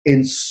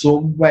in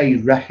some way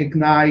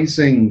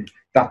recognizing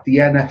that the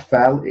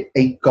NFL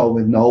ain't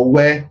going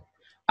nowhere.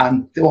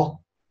 And what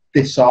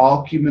this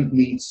argument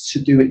needs to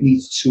do, it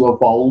needs to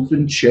evolve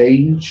and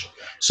change.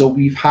 So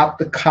we've had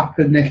the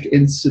Kaepernick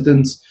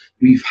incident,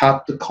 we've had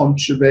the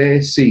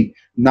controversy.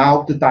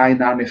 Now the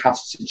dynamic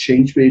has to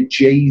change where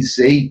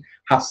Jay-Z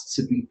has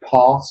to be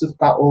part of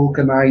that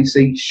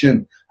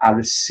organisation at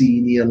a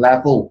senior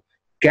level,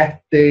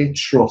 get their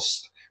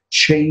trust,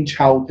 change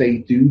how they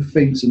do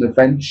things, and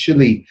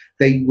eventually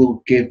they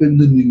will give him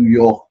the New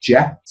York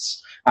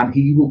Jets, and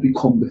he will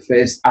become the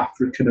first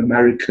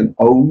African-American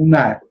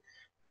owner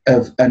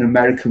of an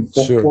American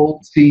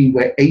football team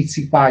where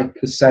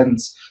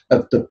 85%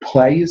 of the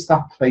players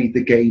that play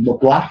the game are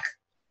black.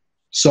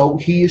 So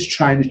he is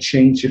trying to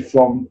change it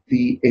from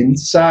the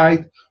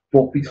inside.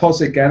 But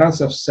because, again,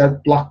 as I've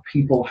said, black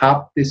people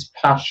have this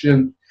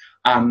passion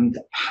and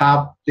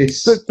have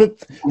this...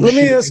 But let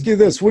me ask you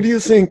this. What do you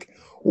think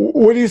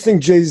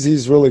Jay-Z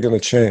is really going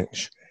to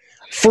change?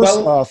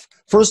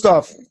 First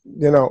off,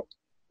 you know,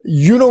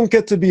 you don't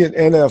get to be an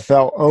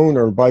NFL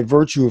owner by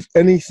virtue of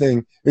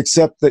anything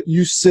except that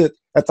you sit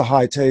at the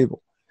high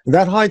table. And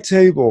that high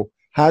table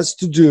has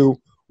to do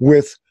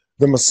with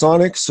the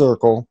Masonic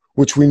Circle,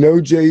 which we know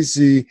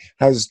Jay-Z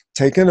has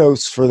taken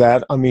oaths for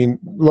that. I mean,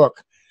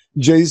 look,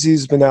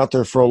 Jay-Z's been out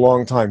there for a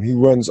long time. He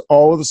runs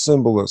all of the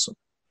symbolism.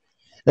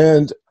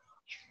 And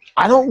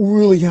I don't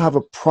really have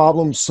a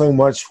problem so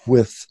much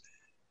with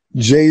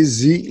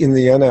Jay-Z in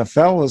the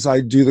NFL as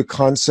I do the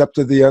concept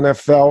of the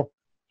NFL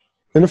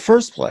in the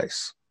first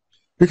place.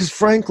 Because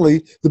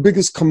frankly, the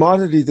biggest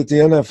commodity that the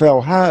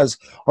NFL has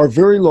are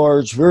very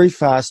large, very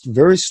fast,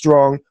 very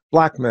strong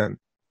black men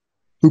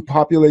who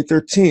populate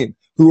their team,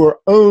 who are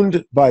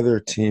owned by their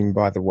team,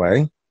 by the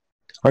way,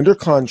 under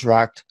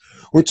contract,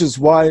 which is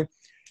why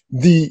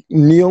the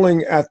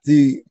kneeling at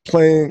the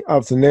playing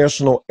of the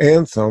national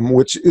anthem,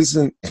 which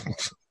isn't...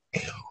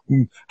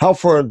 How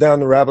far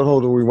down the rabbit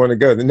hole do we want to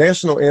go? The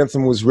national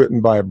anthem was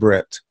written by a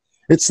Brit.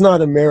 It's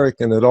not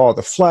American at all.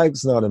 The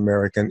flag's not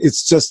American.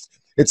 It's just,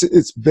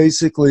 it's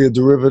basically a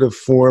derivative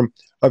form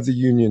of the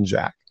Union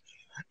Jack.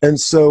 And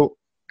so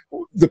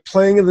the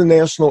playing of the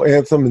national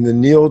anthem and the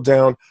kneel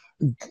down,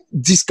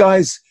 these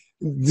guys,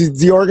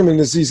 the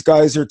argument is these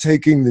guys are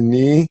taking the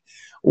knee.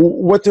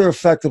 What they're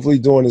effectively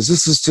doing is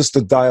this is just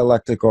a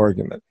dialectic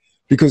argument.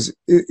 Because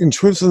in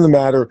truth of the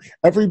matter,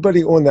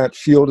 everybody on that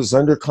field is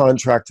under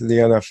contract to the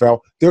NFL.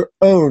 They're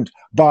owned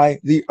by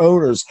the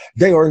owners.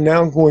 They are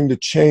now going to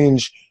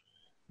change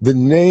the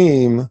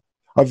name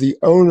of the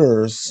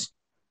owners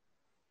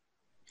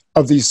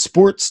of these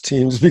sports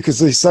teams because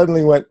they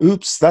suddenly went,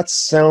 oops, that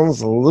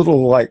sounds a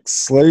little like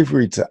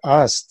slavery to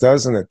us,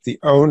 doesn't it? The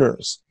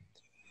owners.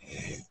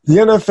 The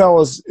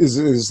NFL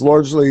is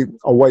largely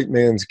a white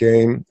man's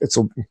game.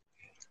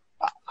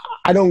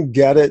 I don't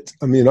get it.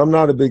 I mean, I'm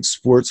not a big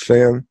sports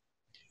fan.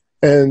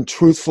 And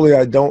truthfully,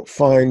 I don't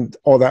find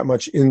all that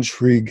much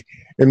intrigue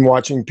in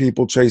watching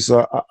people chase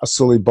a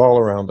silly ball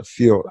around the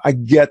field. I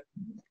get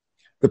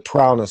the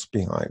prowess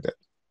behind it.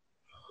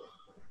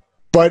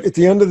 But at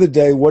the end of the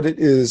day, what it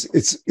is,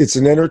 it's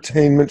an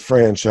entertainment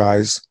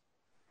franchise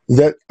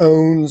that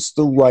owns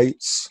the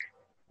rights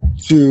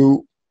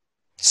to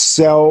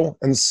sell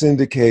and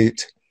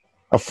syndicate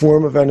a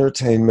form of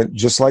entertainment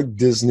just like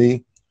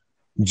Disney,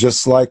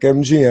 just like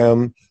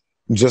MGM,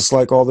 just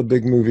like all the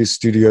big movie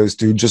studios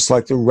do, just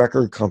like the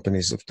record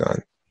companies have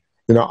done.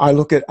 You know, I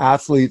look at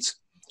athletes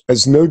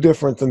as no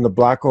different than the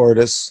black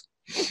artists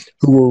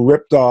who were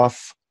ripped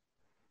off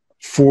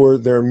for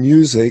their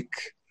music,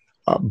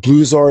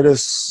 blues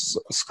artists,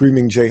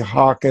 Screaming Jay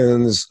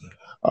Hawkins,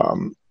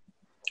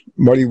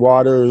 Muddy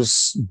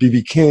Waters,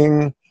 B.B.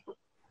 King.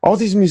 All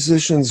these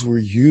musicians were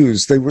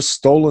used. They were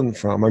stolen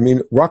from. I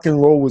mean, rock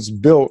and roll was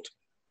built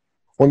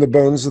on the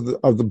bones of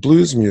the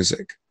blues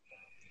music.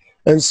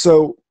 And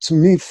so, to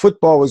me,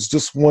 football is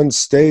just one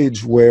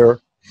stage where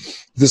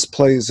this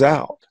plays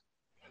out.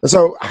 And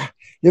so,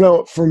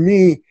 for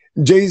me,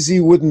 Jay-Z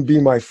wouldn't be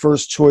my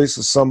first choice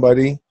as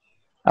somebody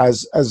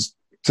as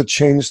to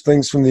change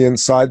things from the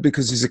inside,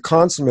 because he's a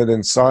consummate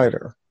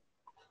insider.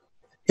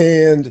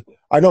 And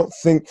I don't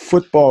think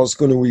football is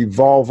going to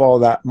evolve all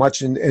that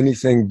much into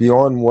anything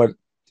beyond what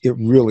it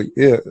really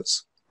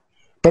is.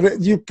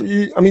 But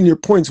your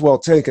point's well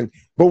taken.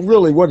 But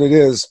really what it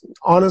is,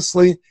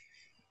 honestly,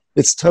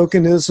 it's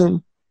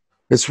tokenism.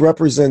 It's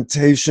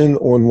representation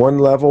on one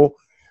level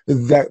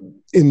that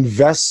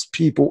invests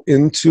people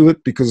into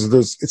it because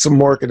it's a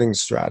marketing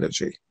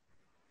strategy.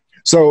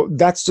 So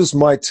that's just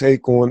my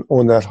take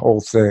on that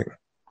whole thing.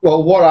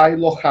 Well, what I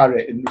look at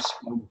it in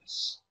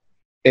response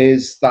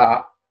is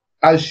that,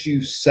 as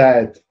you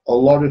said, a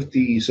lot of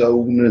these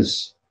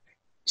owners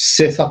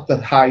sit at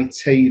the high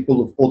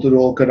table of other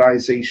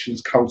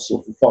organisations,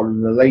 Council for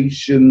Foreign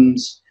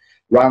Relations,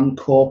 Rand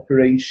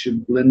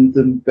Corporation,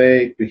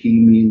 Blindenberg,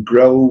 Bohemian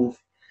Grove,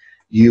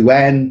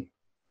 UN,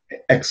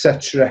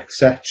 etc.,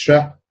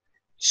 etc.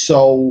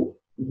 So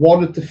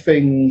one of the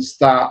things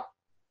that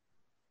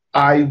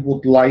I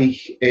would like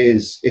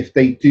is, if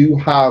they do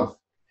have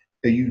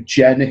a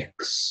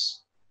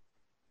eugenics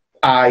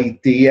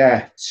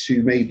idea,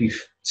 to maybe,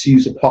 to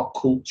use a pop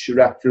culture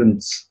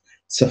reference,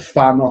 to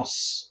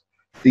Thanos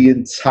the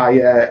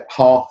entire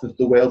half of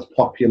the world's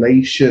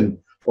population,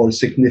 or a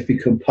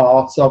significant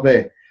part of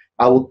it,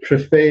 I would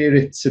prefer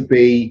it to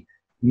be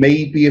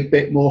maybe a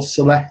bit more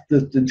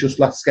selective than just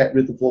let's get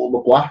rid of all the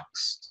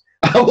blacks.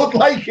 I would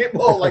like it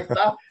more like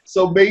that.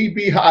 So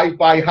maybe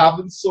by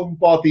having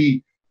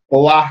somebody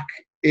black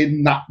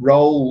in that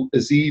role,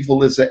 as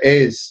evil as it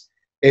is,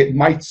 it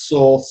might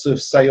sort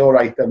of say, all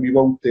right, then we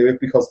won't do it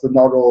because they're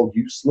not all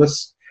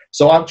useless.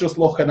 So I'm just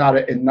looking at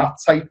it in that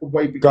type of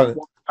way, because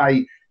what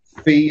I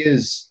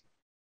fears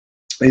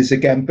is,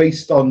 again,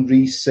 based on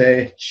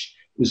research,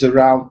 was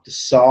around the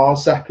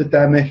SARS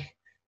epidemic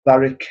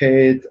that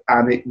occurred,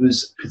 and it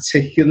was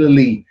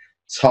particularly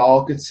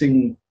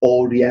targeting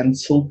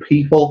Oriental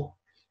people.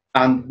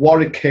 And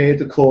what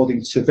occurred,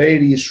 according to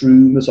various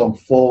rumours on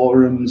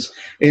forums,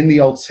 in the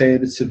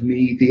alternative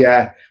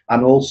media,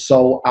 and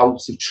also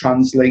out of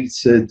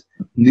translated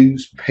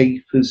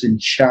newspapers in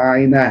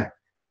China,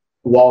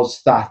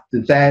 was that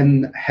the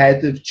then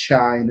head of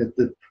China,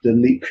 the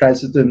lead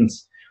president,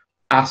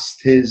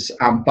 asked his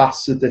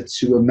ambassador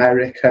to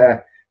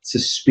America to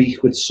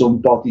speak with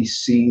somebody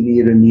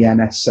senior in the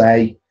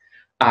NSA.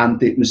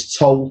 And it was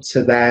told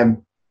to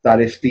them that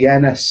if the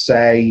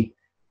NSA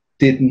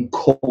didn't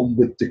come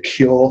with the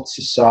cure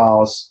to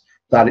SARS,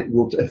 that it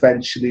would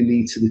eventually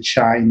lead to the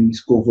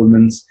Chinese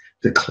government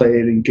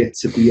declaring it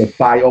to be a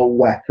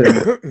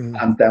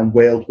bioweapon, and then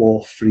World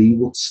War III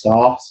would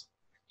start.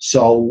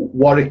 So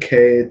what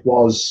occurred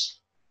was,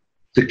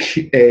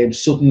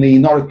 suddenly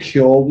not a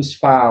cure was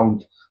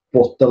found,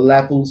 but the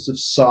levels of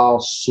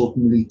SARS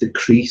suddenly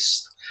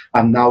decreased,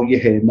 and now you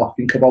hear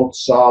nothing about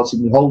SARS.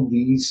 And the whole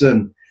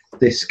reason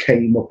this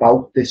came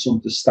about, this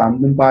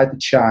understanding by the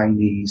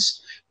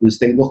Chinese, was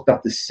they looked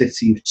at the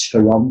city of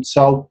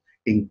Toronto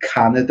in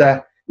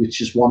Canada,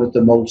 which is one of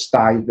the most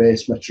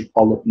diverse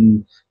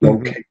metropolitan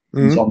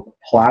locations on the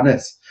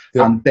planet,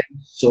 and they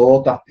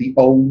saw that the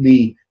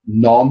only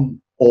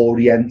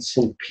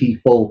non-Oriental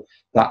people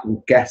that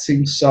were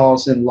getting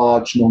SARS in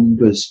large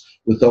numbers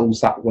were those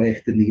that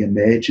worked in the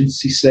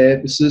emergency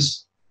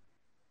services.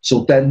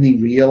 So then they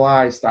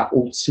realised that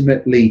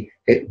ultimately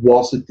it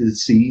was a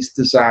disease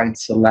designed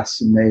to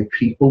lessen their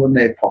people and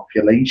their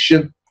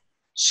population.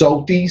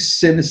 So these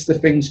sinister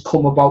things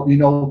come about. We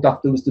know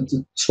that there was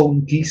the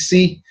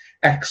Tungisi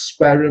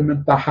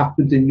experiment that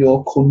happened in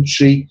your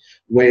country,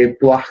 where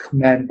black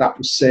men that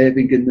were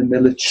serving in the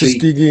military,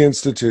 Tuskegee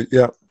Institute,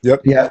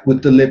 were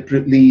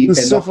deliberately the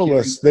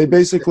syphilis. They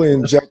basically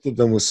injected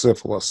them with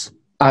syphilis.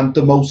 And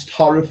the most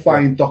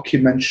horrifying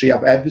documentary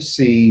I've ever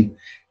seen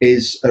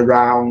is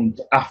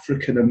around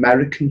African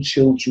American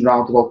children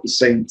around about the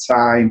same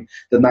time,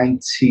 the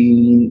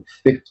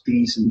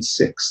 1950s and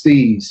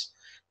 60s.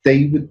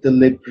 They were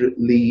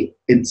deliberately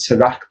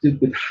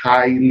interacted with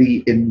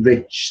highly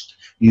enriched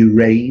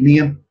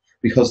uranium,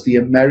 because the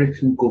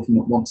American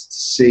government wanted to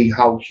see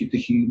how the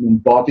human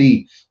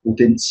body would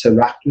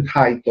interact with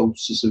high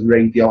doses of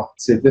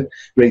radioactive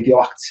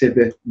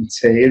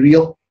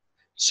material.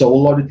 So a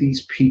lot of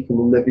these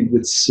people are living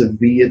with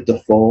severe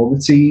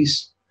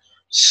deformities.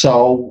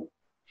 So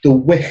the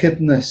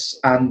wickedness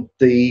and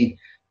the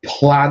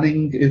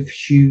planning of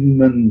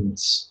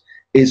humans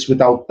is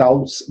without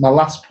doubt. My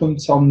last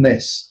point on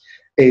this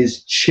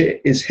is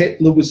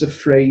Hitler was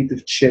afraid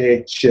of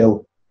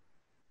Churchill.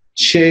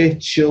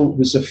 Churchill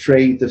was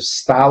afraid of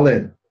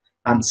Stalin,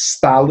 and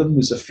Stalin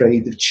was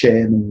afraid of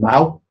Chairman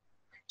Mao.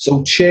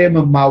 So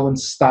Chairman Mao and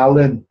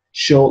Stalin,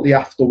 shortly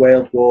after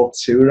World War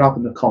II, are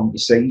having a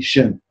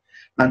conversation,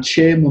 and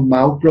Chairman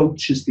Mao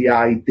broaches the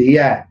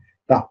idea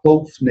that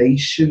both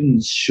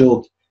nations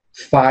should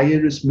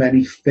fire as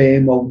many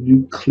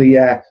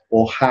thermonuclear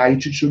or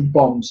hydrogen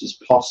bombs as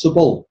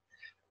possible,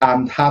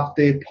 and have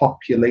their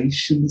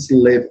populations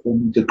live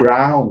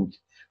underground,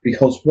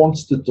 because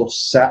once the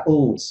dust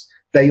settles,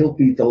 they'll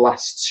be the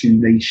last two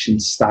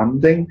nations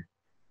standing.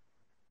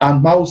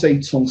 And Mao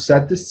Zedong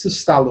said this to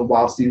Stalin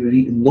whilst they were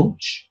eating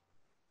lunch.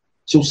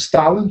 So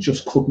Stalin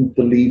just couldn't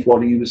believe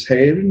what he was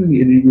hearing, and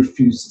he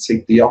refused to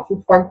take the offer,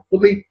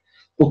 thankfully.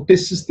 But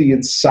this is the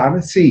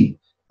insanity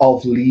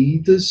of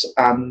leaders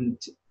and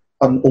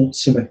an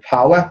ultimate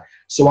power.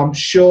 So I'm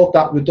sure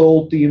that with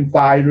all the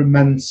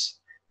environment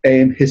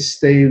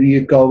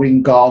hysteria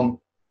going on,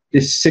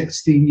 this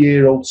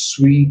 16-year-old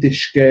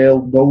Swedish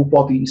girl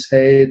nobody's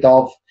heard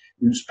of,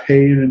 whose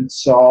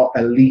parents are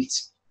elite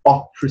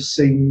opera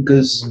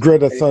singers.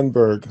 Greta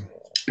Thunberg.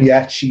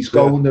 Yeah, she's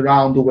going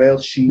around the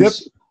world.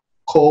 She's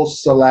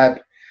cause celeb.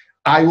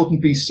 I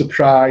wouldn't be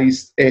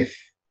surprised if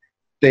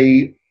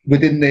they,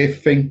 within their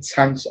think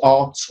tanks,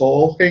 are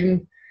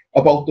talking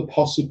about the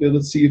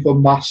possibility of a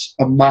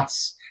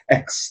mass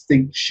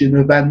extinction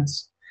event.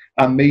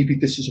 And maybe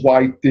this is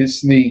why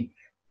Disney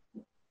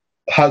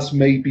has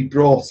maybe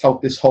brought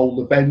out this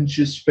whole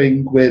Avengers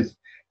thing with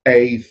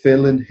a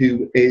villain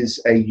who is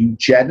a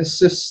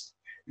eugenicist,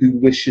 who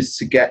wishes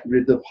to get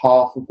rid of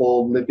half of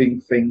all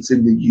living things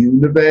in the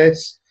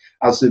universe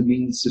as a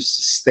means of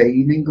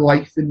sustaining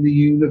life in the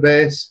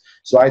universe.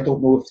 So I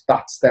don't know if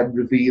that's them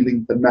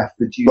revealing the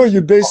method. Well,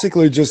 you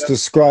basically just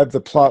described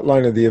the plot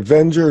line of the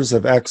Avengers,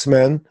 of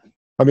X-Men.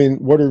 I mean,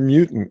 what are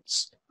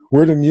mutants?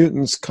 Where do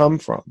mutants come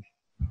from?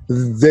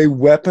 They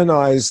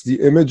weaponize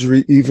the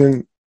imagery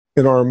even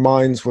in our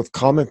minds with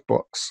comic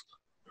books,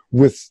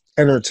 with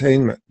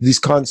entertainment. These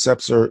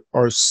concepts are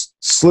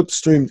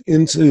slipstreamed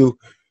into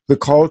the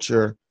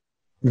culture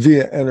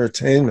via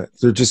entertainment.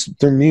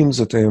 They're memes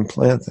that they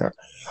implant there.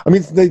 I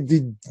mean,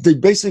 they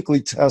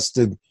basically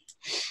tested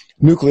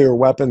nuclear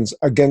weapons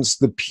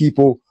against the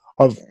people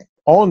of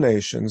all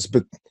nations,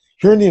 but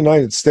here in the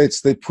United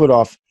States, they put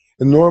off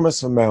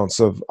enormous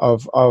amounts of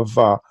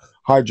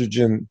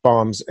hydrogen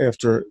bombs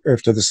after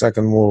the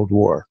Second World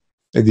War,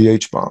 the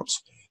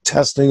H-bombs,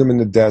 testing them in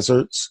the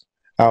deserts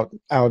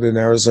out in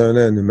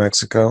Arizona and New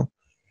Mexico.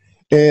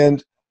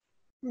 And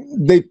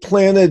they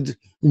planted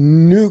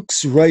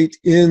nukes right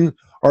in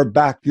our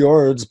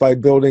backyards by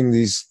building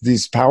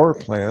these power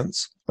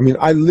plants. I mean,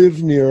 I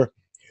live near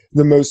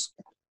the most,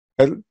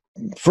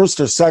 first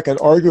or second,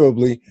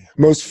 arguably,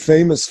 most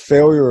famous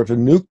failure of a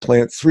nuke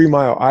plant, 3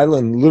 Mile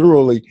Island,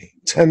 literally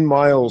 10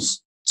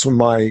 miles to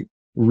my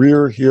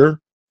rear here,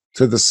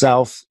 to the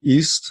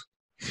southeast,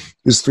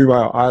 is 3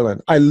 Mile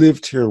Island. I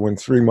lived here when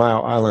 3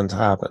 Mile Island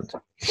happened.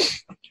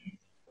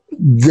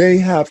 They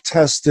have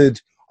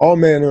tested all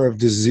manner of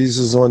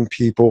diseases on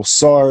people,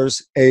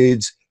 SARS,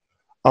 AIDS,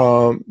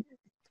 Zika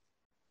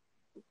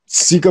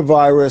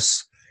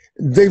virus.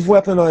 They've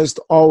weaponized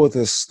all of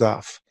this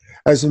stuff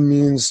as a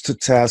means to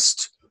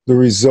test the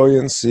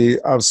resiliency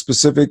of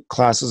specific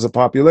classes of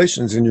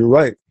populations. And you're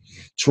right,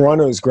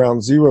 Toronto is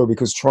ground zero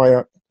because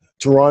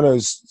Toronto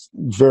is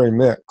very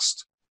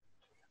mixed.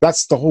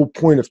 That's the whole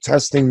point of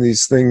testing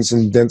these things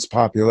in dense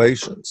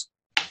populations,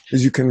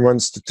 is you can run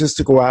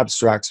statistical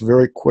abstracts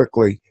very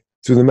quickly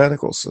through the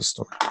medical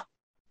system.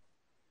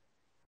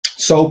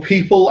 So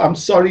people, I'm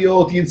sorry,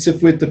 audience,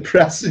 if we're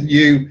depressing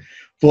you,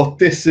 but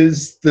this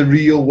is the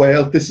real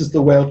world. This is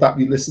the world that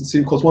we listen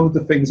to, because one of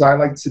the things I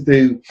like to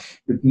do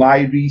with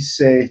my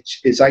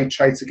research is I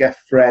try to get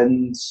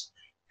friends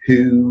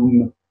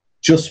who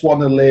just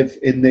want to live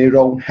in their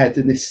own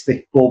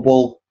hedonistic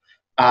bubble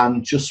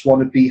and just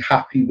want to be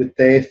happy with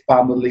their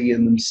family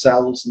and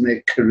themselves and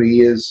their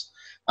careers.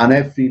 And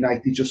every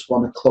night they just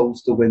want to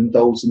close the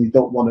windows and they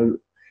don't want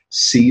to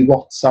see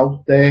what's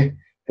out there.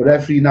 But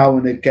every now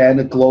and again,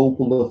 a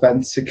global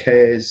event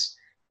occurs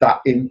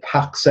that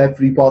impacts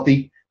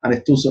everybody, and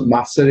it doesn't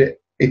matter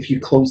if you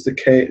close the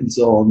curtains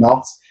or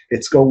not,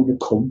 it's going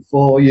to come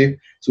for you.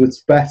 So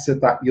it's better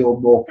that you're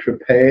more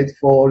prepared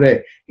for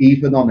it,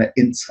 even on an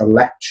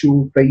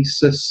intellectual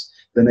basis,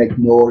 than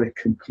ignore it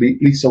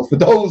completely. So for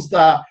those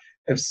that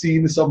have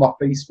seen this on my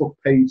Facebook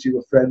page, you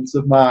are friends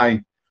of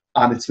mine,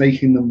 and it's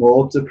making them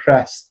more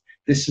depressed,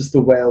 this is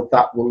the world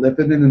that we're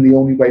living in, and the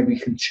only way we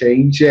can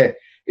change it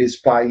is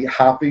by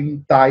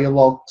having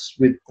dialogues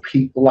with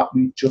people that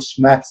we've just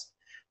met,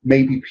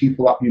 maybe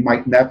people that we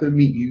might never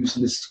meet,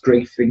 using this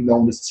great thing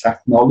known as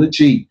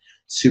technology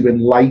to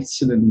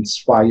enlighten and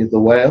inspire the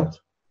world.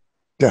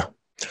 Yeah.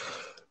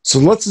 So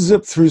let's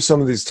zip through some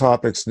of these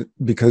topics,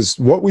 because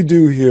what we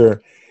do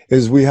here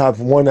is we have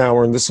 1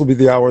 hour, and this will be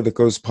the hour that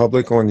goes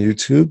public on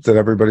YouTube that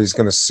everybody's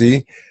going to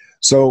see.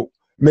 So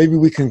maybe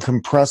we can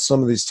compress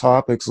some of these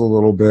topics a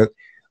little bit.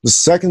 The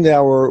second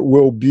hour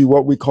will be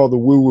what we call the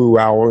woo-woo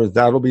hour.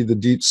 That'll be the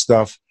deep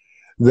stuff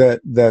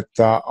that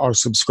our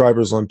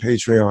subscribers on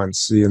Patreon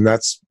see, and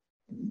that's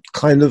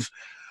kind of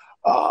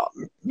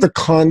the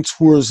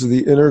contours of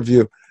the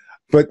interview.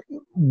 But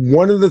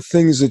one of the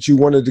things that you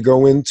wanted to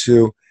go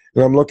into,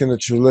 and I'm looking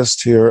at your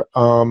list here,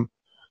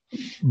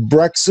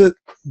 Brexit,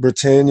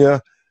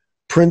 Britannia,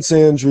 Prince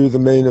Andrew, the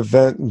main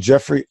event, and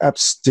Jeffrey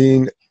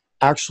Epstein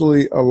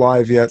actually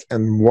alive yet,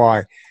 and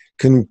why?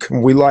 Can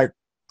we like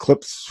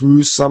clip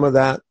through some of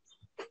that?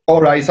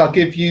 All right, I'll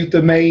give you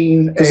the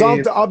main... Because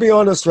I'll be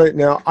honest right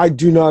now, I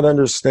do not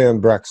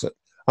understand Brexit.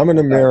 I'm an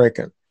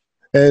American.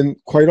 And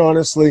quite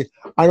honestly,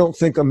 I don't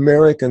think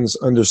Americans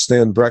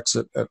understand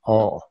Brexit at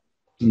all.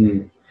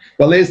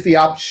 Well, there's the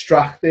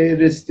abstract. There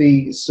is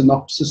the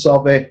synopsis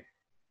of it.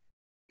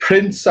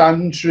 Prince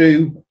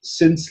Andrew,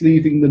 since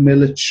leaving the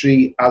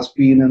military, has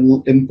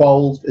been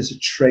involved as a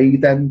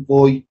trade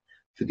envoy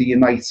for the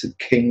United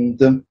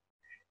Kingdom.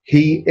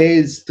 He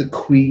is the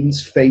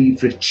Queen's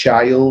favourite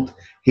child.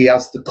 He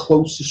has the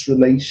closest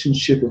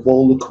relationship of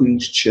all the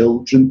Queen's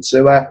children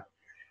to her.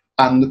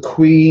 And the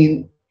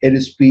Queen, it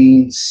has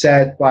been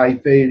said by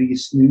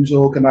various news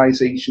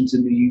organisations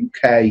in the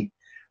UK,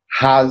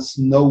 has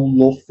no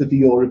love for the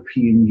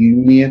European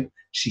Union.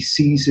 She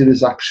sees it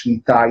as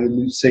actually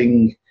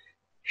diluting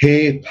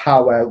her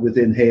power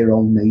within her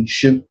own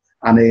nation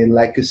and her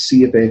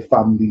legacy, of her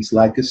family's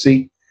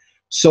legacy.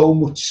 So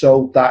much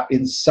so that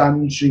in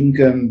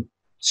Sandringham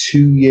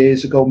 2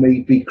 years ago,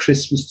 maybe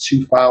Christmas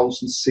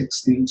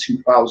 2016,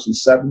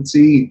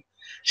 2017,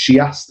 she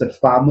asked her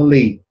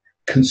family,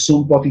 can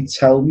somebody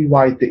tell me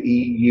why the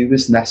EU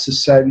is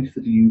necessary for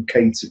the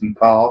UK to be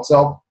part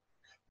of?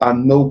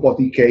 And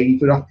nobody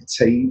gave her at the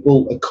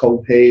table a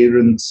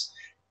coherent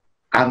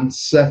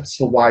answer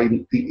to why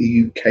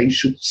the UK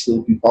should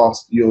still be part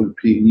of the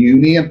European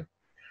Union.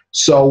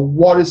 So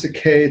what has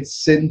occurred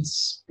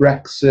since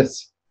Brexit?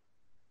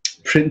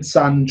 Prince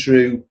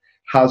Andrew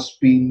has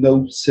been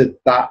noted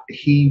that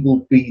he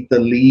will be the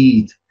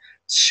lead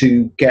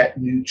to get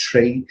new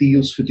trade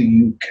deals for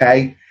the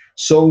UK,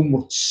 so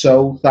much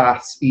so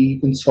that he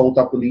even told,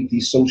 I believe, the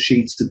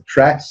Associated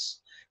Press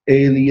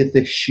earlier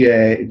this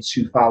year in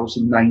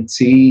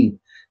 2019,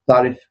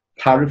 that if,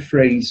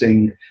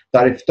 paraphrasing,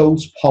 that if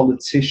those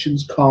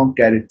politicians can't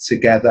get it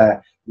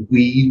together,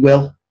 we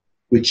will,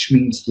 which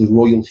means the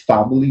royal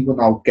family will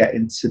now get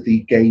into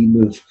the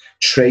game of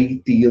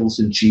trade deals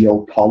and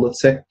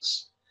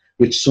geopolitics,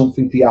 which is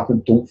something they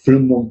haven't done for a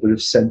number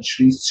of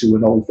centuries to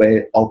an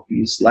overt,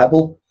 obvious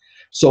level.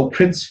 So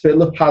Prince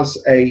Philip has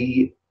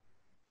a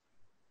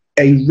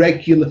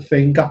regular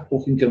thing at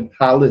Buckingham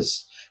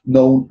Palace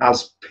known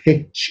as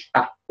Pitch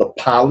at the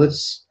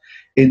Palace,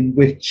 in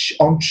which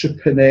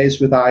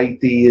entrepreneurs with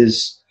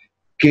ideas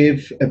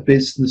give a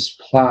business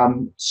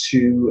plan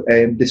to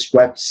this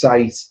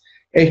website.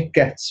 It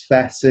gets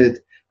vetted,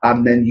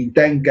 and then you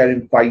then get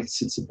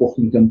invited to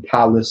Buckingham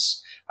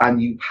Palace,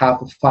 and you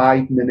have a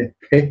 5-minute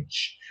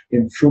pitch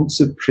in front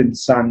of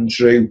Prince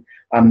Andrew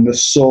and the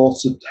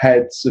sort of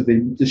heads of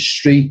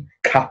industry,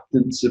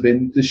 captains of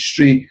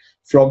industry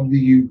from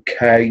the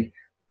UK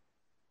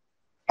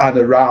and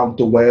around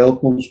the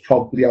world, most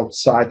probably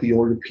outside the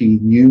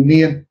European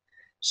Union.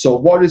 So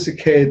what has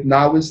occurred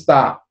now is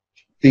that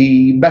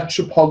the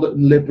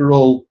Metropolitan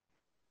Liberal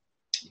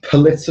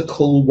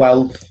political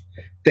wealth,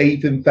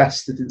 they've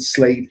invested in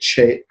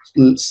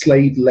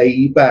slave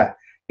labour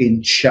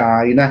in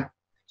China.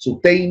 So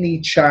they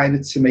need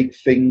China to make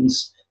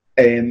things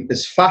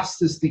as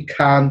fast as they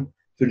can,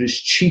 for as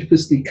cheap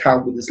as they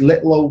can, with as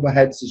little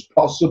overheads as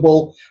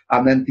possible,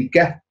 and then they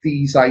get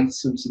these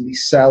items and they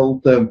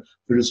sell them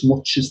for as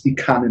much as they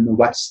can in the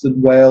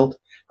Western world,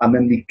 and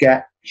then they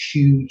get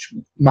huge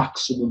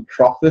maximum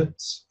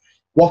profits.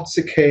 What's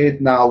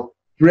occurred now?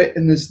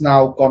 Britain has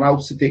now gone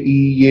out of the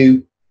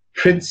EU.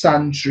 Prince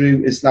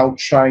Andrew is now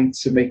trying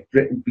to make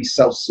Britain be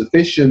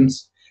self-sufficient.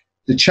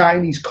 The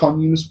Chinese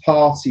Communist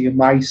Party, in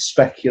my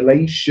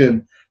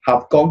speculation,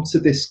 have gone to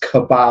this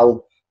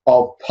cabal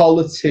of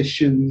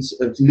politicians,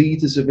 of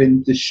leaders of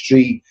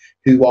industry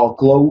who are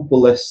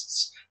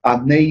globalists,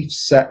 and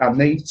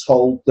they've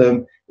told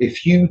them,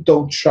 if you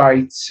don't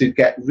try to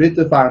get rid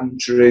of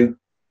Andrew,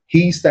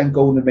 he's then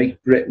going to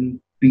make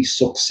Britain be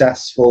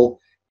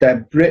successful.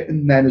 Then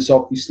Britain then is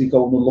obviously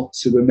going to look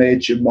to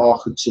emerging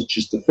markets such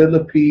as the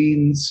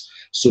Philippines,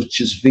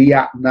 such as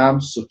Vietnam,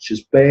 such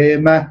as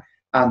Burma,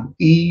 and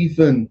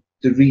even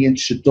the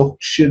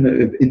reintroduction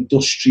of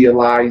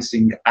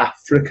industrialising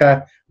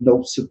Africa,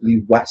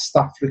 notably West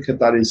Africa,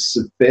 that is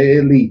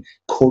severely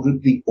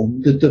currently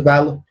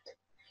underdeveloped.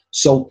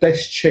 So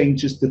this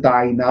changes the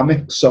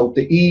dynamic. So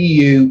the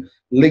EU,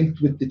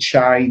 linked with the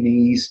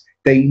Chinese,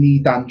 they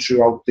need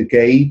Andrew out the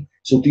game.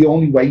 So the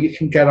only way you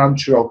can get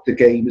Andrew out the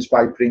game is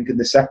by bringing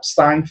this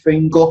Epstein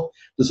thing up.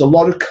 There's a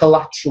lot of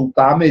collateral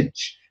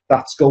damage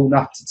that's going to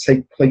have to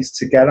take place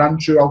to get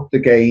Andrew out the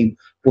game,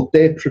 but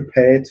they're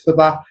prepared for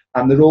that.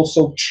 And they're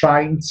also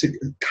trying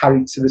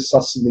to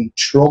assassinate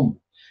Trump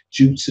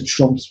due to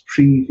Trump's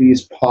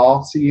previous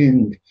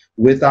partying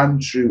with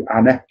Andrew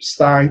and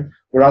Epstein.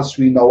 Whereas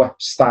we know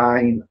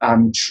Epstein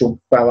and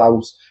Trump fell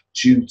out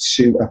due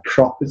to a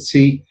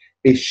property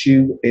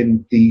issue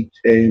in the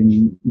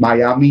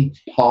Miami,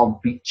 Palm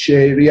Beach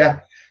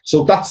area.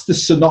 So that's the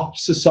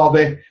synopsis of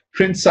it.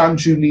 Prince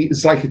Andrew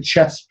is like a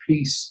chess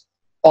piece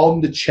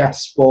on the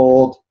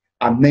chessboard,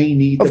 and they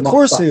need him. Of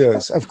course he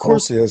is. Of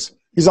course he is.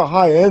 He's a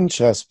high-end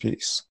chess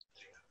piece.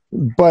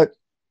 But,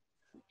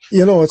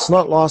 you know, it's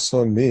not lost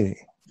on me.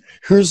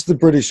 Here's the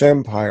British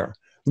Empire,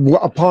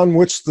 upon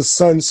which the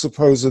sun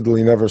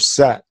supposedly never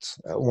set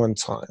at one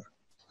time.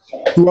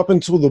 who up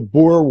until the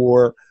Boer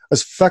War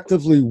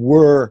effectively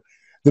were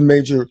the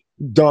major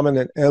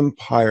dominant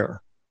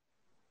empire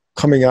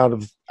coming out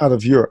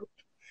of Europe.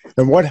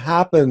 And what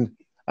happened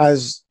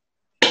as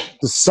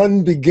the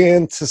sun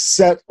began to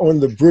set on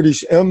the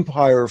British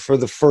Empire for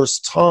the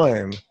first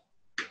time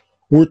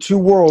were two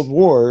world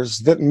wars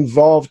that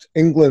involved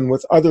England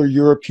with other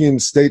European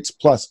states,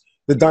 plus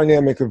the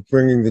dynamic of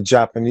bringing the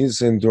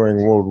Japanese in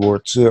during World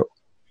War II.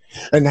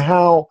 And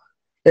how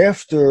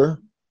after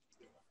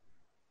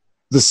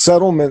the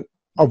settlement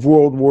of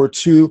World War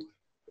II,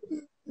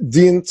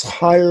 the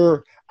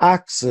entire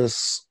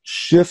axis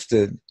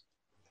shifted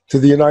to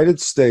the United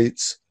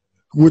States,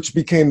 which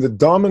became the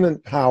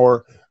dominant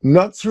power,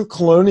 not through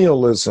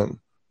colonialism,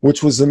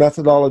 which was the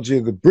methodology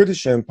of the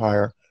British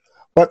Empire,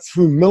 but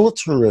through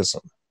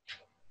militarism.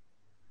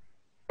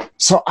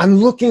 So I'm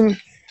looking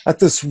at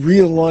this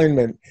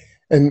realignment,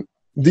 and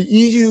the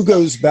EU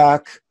goes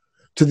back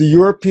to the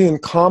European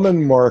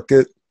Common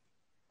Market,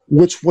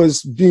 which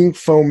was being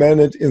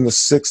fomented in the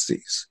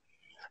 60s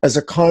as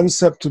a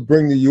concept to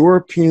bring the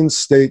European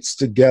states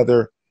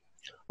together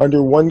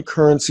under one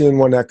currency and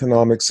one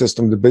economic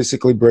system to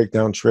basically break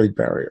down trade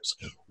barriers.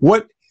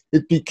 What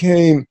it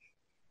became,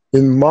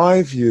 in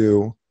my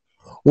view,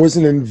 was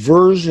an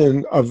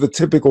inversion of the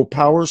typical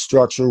power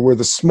structure where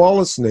the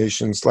smallest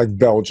nations, like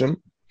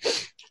Belgium,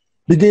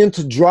 began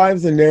to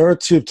drive the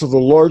narrative to the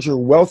larger,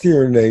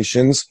 wealthier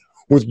nations,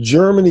 with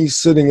Germany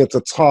sitting at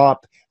the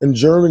top and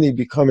Germany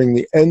becoming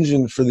the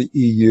engine for the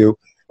EU,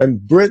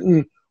 and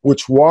Britain,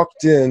 which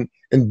walked in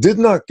and did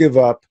not give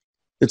up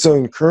its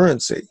own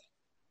currency,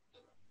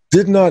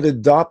 did not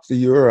adopt the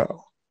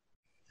euro,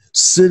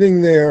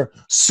 sitting there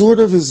sort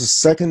of as a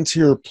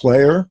second-tier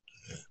player,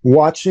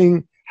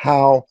 watching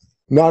how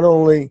not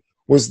only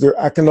was their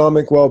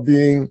economic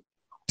well-being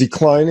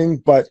declining,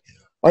 but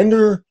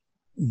under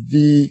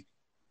the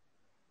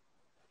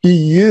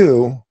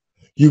EU,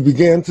 you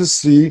began to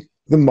see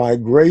the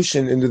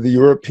migration into the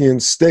European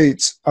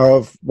states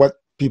of what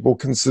people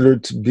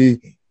considered to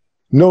be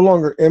no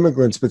longer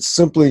immigrants, but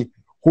simply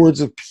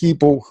hordes of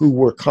people who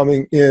were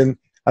coming in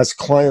as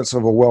clients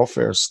of a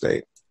welfare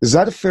state. Is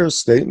that a fair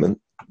statement?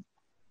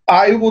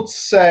 I would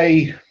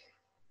say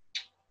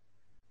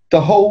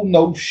the whole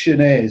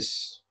notion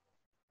is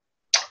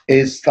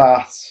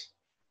that,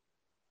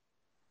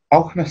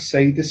 how can I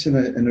say this in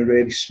a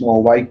really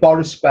small way?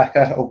 Boris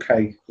Becker,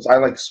 okay, because I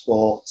like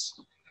sports.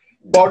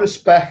 Boris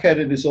Becker,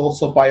 in his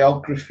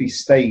autobiography,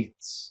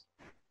 states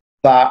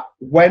that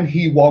when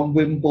he won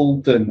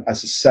Wimbledon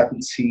as a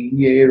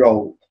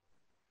 17-year-old,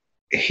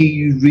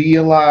 he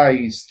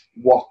realised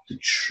what the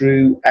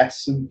true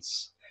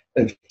essence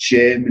of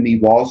Germany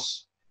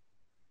was.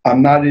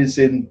 And that is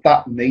in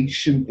that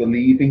nation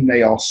believing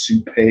they are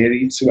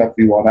superior to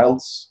everyone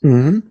else.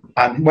 Mm-hmm.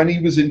 And when he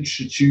was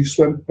introduced,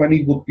 when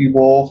he would be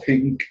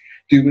walking,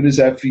 doing his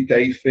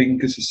everyday thing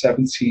as a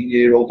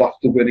 17-year-old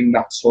after winning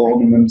that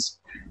tournament,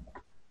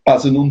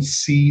 as an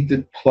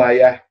unseeded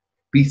player,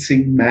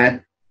 beating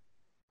men,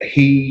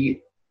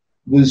 he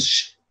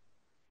was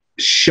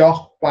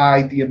shocked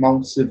by the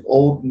amount of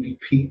ordinary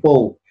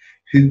people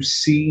who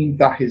seen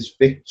that his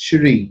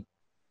victory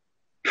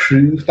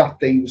proved that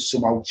they were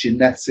somehow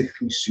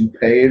genetically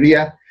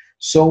superior,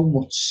 so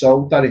much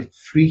so that it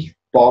freaked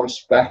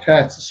Boris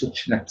Becker to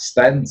such an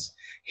extent.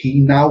 He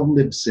now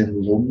lives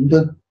in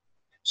London.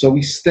 So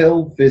he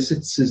still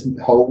visits his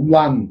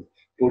homeland,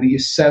 but he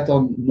has said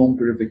on a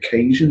number of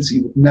occasions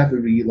he would never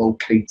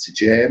relocate to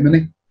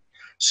Germany.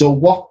 So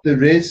what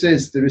there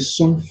is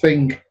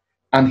something,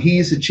 and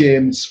he's a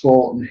German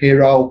sporting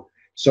hero,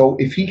 so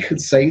if he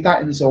could say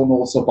that in his own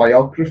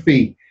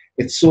autobiography,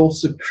 it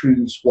sort of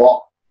proves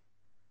what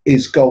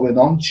is going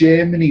on.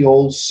 Germany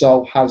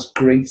also has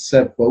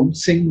greater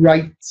voting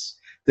rights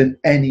than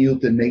any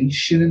other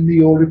nation in the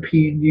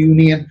European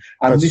Union.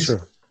 And this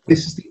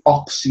is the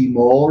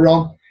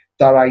oxymoron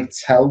that I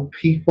tell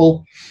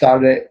people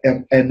that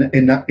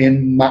are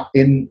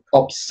in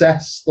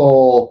obsessed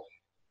or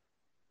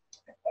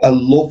are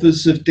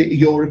lovers of the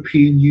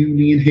European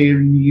Union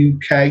here in the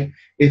UK.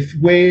 If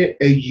we're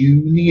a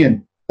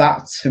union,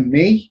 that to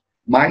me,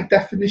 my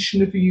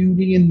definition of a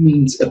union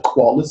means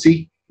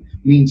equality,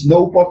 means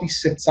nobody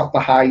sits at the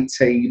high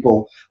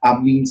table,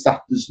 and means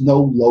that there's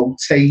no low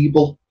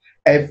table.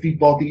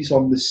 Everybody's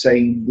on the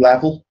same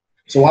level.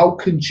 So how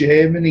can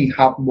Germany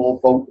have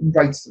more voting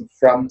rights than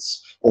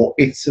France or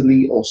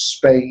Italy or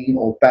Spain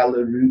or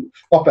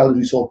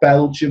Belarus or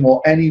Belgium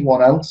or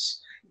anyone else?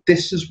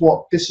 This is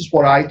what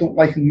I don't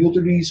like. And the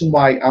other reason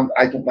why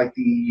I don't like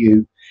the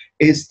EU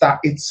is that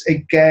it's,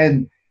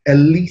 again,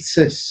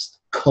 elitist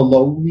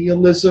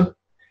colonialism.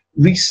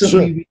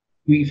 Recently,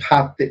 we've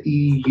had the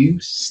EU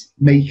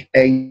make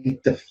a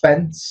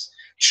defence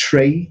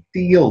trade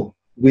deal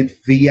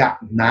with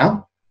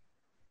Vietnam.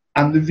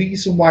 And the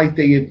reason why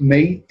they have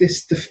made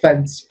this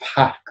defence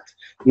pact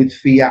with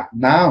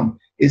Vietnam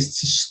is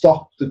to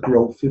stop the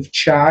growth of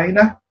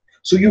China.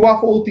 So you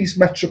have all these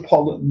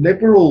metropolitan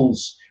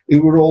liberals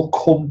who are all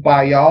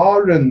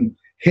kumbaya and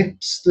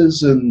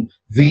hipsters and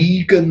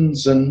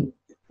vegans and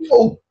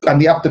Oh,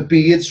 and they have the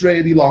beards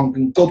really long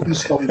and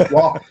goodness knows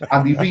what,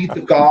 and they read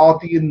the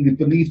Guardian, they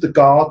believe the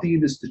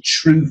Guardian is the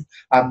truth,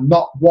 and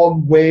not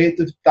one word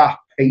of that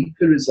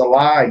paper is a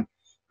lie.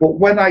 But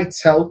when I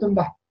tell them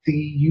that the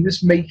EU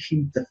is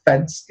making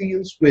defence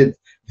deals with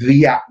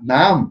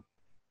Vietnam,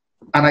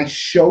 and I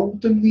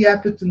showed them the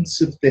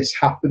evidence of this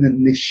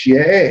happening this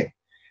year,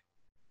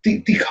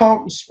 they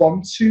can't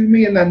respond to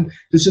me. And then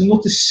there's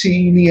another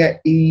senior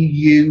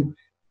EU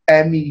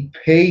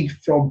MEP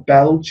from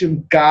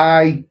Belgium,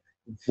 Guy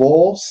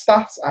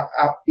Verhofstadt.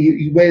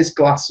 He wears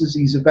glasses.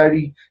 He's a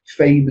very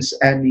famous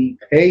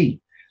MEP.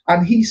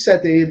 And he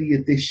said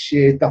earlier this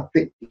year that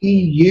the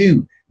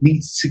EU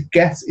needs to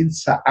get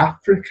into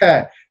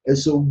Africa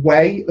as a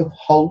way of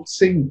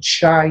halting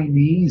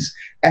Chinese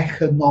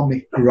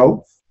economic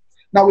growth.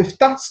 Now, if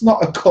that's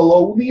not a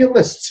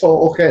colonialist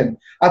talking,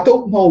 I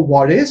don't know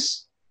what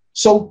is.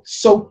 So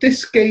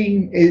this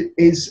game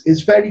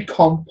is very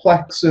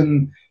complex,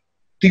 and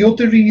the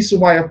other reason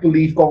why I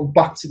believe, going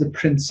back to the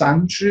Prince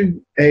Andrew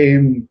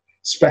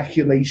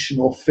speculation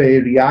or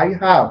theory I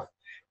have,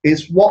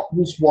 is what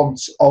was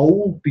once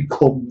old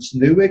becomes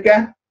new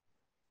again.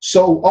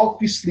 So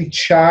obviously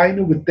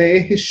China, with their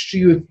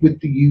history with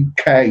the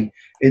UK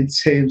in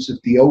terms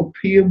of the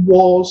Opium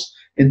Wars,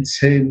 in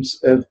terms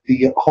of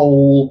the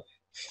whole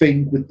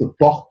thing with the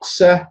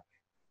Boxer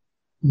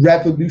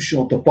Revolution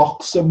or the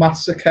Boxer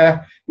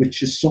Massacre,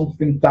 which is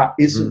something that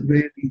isn't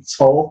really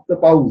talked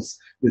about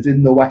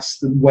within the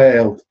Western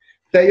world.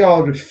 They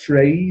are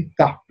afraid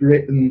that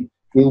Britain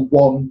will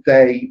one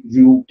day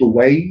rule the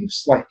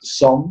waves, like the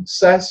song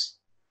says.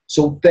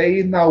 So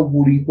they now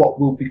worry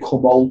what will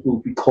become old will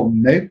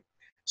become new.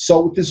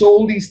 So there's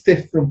all these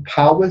different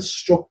power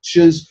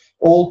structures,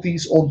 all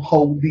these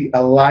unholy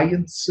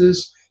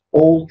alliances,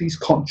 all these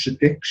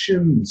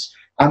contradictions.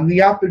 And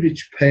the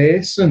average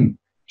person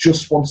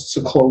just wants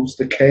to close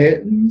the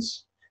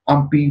curtains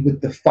and be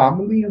with the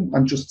family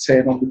and just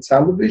turn on the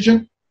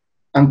television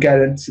and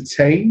get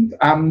entertained.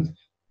 And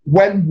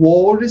when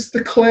war is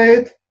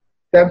declared,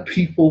 then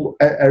people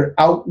are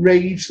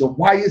outraged. So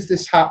why is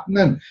this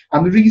happening?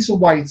 And the reason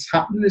why it's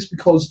happening is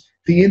because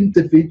the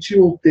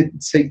individual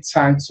didn't take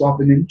time to have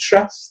an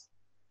interest.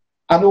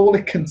 And all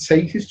it can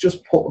take is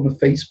just putting a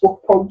Facebook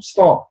post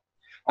on.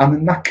 And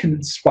then that can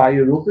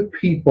inspire other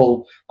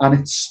people, and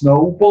it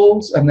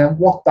snowballs. And then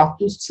what that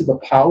does to the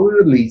power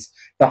elite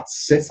that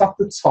sit at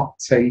the top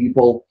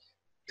table,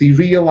 they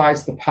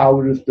realise the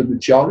power of the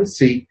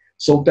majority.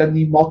 So then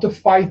they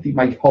modify, they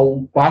might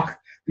hold back,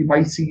 they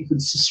might even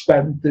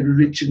suspend their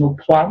original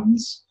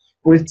plans.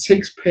 But it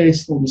takes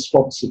personal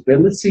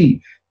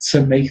responsibility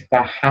to make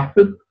that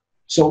happen.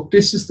 So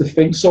this is the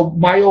thing. So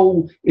my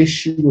whole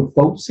issue of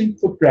voting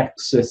for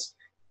Brexit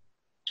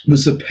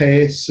was a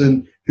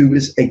person who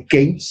is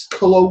against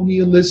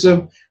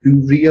colonialism,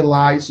 who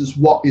realises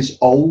what is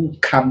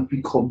old can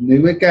become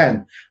new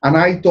again. And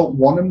I don't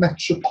want a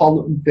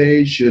metropolitan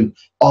version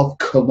of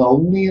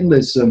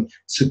colonialism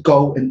to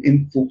go and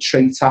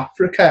infiltrate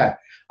Africa.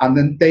 And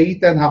then they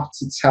then have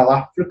to tell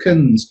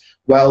Africans,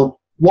 well,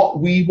 what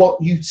we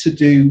want you to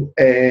do,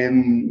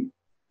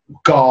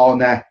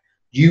 Ghana,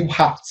 you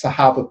have to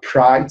have a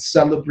pride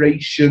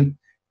celebration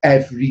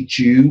every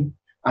June.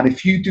 And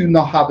if you do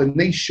not have a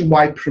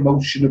nationwide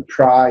promotion of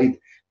pride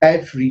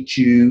every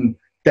June,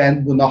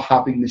 then we're not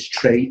having this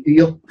trade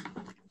deal.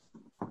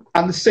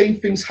 And the same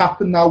things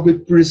happen now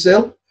with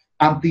Brazil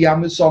and the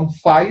Amazon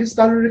fires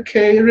that are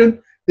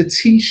occurring. The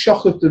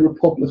Taoiseach of the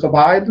Republic of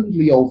Ireland,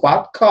 Leo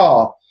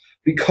Varadkar,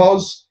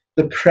 because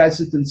the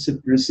president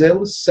of Brazil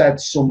has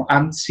said some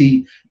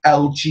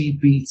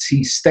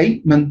anti-LGBT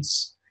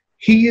statements,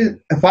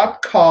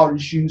 Varadkar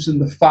is using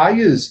the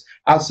fires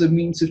as a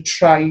means of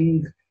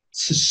trying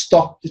to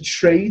stop the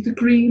trade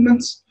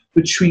agreement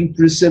between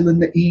Brazil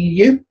and the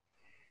EU.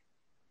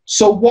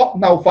 So what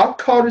now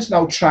Varadkar is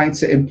now trying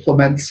to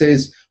implement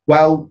is,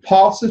 well,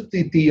 part of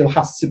the deal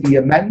has to be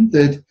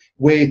amended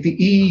where the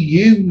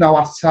EU now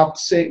has to have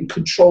certain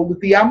control of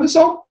the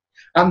Amazon.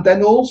 And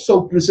then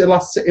also Brazil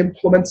has to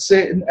implement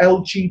certain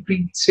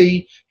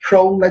LGBT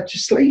pro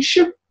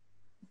legislation.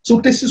 So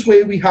this is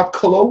where we have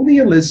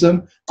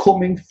colonialism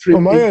coming through.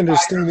 Well, my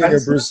understanding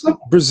of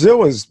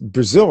Brazil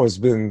has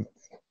been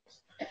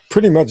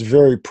pretty much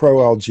very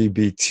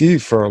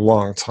pro-LGBT for a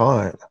long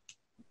time.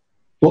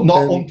 But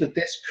not under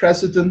this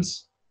president.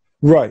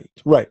 Right,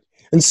 right.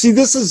 And see,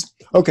 this is,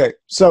 okay,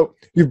 so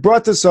you've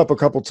brought this up a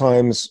couple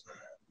times.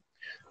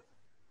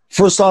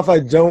 First off, I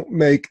don't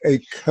make a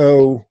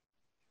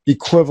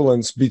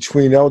co-equivalence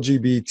between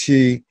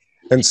LGBT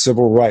and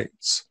civil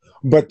rights,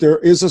 but there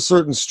is a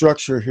certain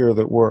structure here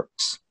that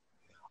works.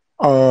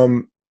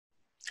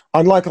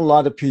 Unlike a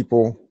lot of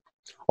people,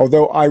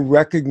 although I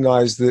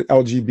recognize that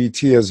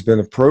LGBT has been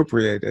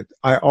appropriated,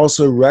 I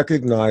also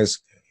recognize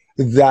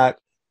that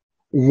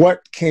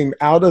what came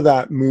out of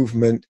that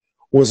movement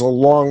was a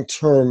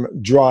long-term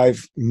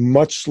drive,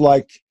 much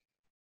like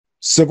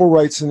civil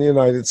rights in the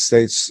United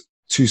States,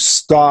 to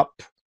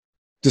stop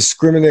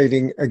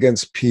discriminating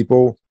against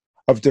people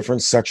of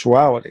different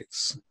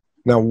sexualities.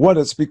 Now, what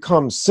it's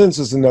become since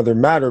is another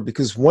matter,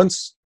 because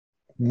once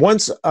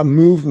once a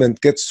movement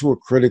gets to a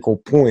critical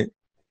point,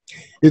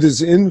 it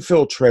is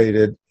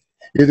infiltrated,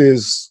 it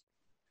is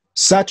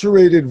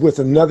saturated with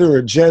another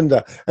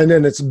agenda, and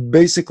then it's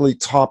basically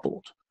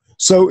toppled.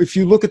 So if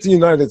you look at the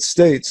United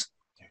States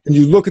and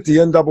you look at the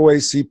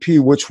NAACP,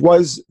 which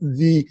was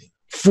the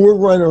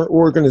forerunner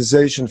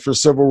organization for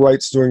civil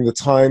rights during the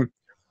time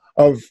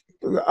of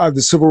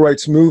the civil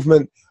rights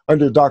movement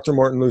under Dr.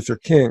 Martin Luther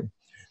King,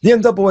 the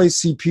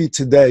NAACP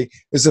today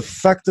is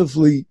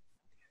effectively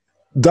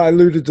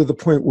diluted to the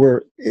point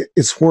where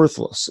it's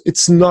worthless.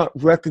 It's not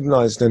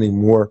recognized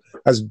anymore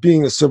as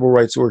being a civil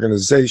rights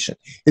organization.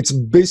 It's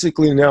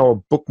basically now a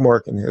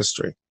bookmark in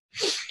history.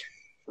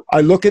 I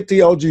look at the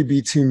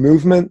LGBT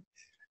movement,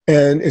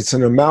 and it's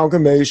an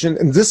amalgamation,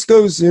 and this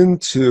goes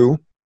into,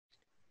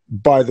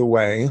 by the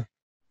way,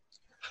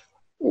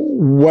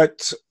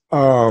 what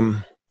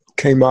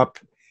came up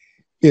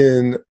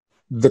in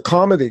the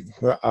comedy.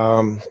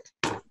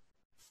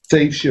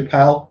 Dave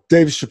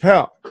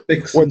Chappelle.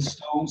 Sticks and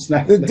Stones.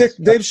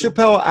 Dave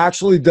Chappelle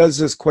actually does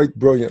this quite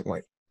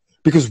brilliantly,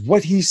 because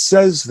what he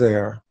says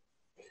there,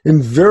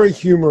 in very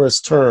humorous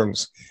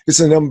terms,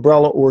 is an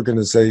umbrella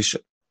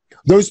organization.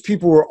 Those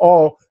people were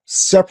all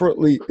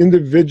separately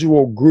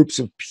individual groups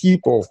of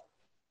people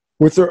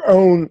with their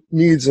own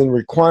needs and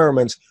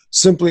requirements,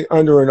 simply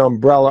under an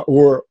umbrella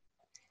or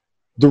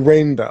the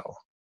rainbow.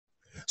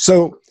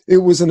 So it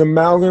was an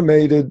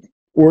amalgamated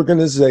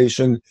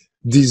organization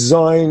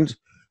designed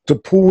to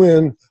pull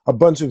in a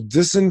bunch of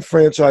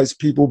disenfranchised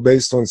people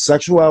based on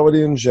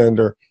sexuality and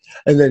gender,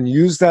 and then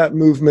use that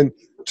movement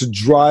to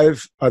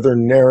drive other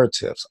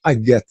narratives. I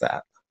get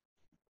that.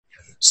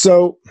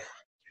 So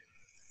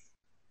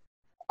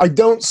I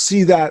don't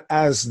see that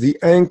as the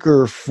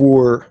anchor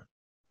for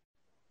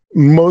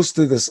most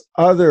of this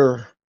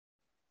other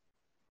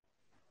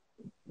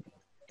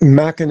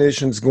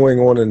machinations going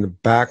on in the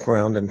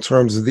background in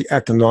terms of the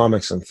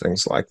economics and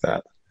things like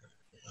that.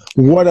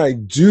 What I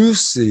do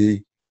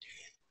see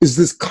is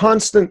this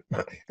constant,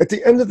 at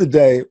the end of the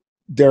day,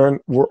 Darren,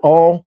 we're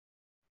all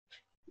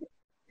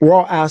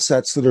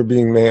assets that are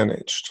being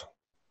managed.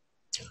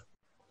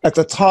 At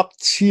the top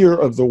tier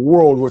of the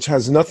world, which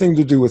has nothing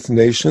to do with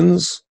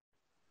nations,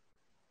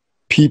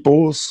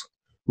 peoples,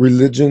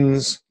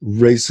 religions,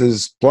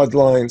 races,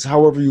 bloodlines,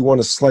 however you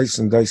want to slice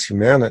and dice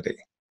humanity.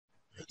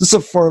 This is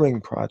a farming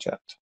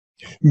project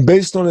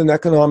based on an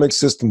economic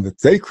system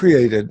that they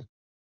created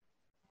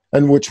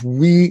and which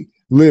we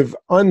live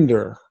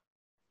under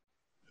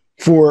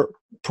for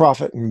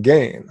profit and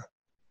gain.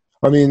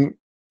 I mean,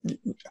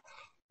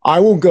 I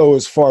will go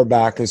as far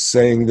back as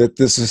saying that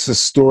this is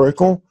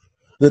historical,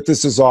 that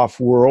this is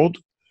off-world,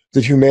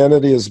 that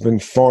humanity has been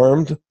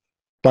farmed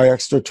by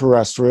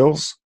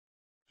extraterrestrials,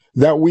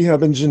 that we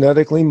have been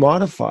genetically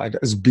modified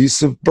as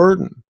beasts of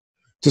burden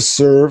to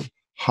serve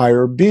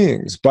higher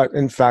beings. But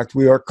in fact,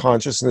 we are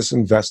consciousness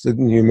invested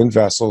in human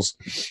vessels,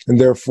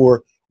 and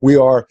therefore we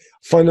are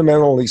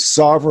fundamentally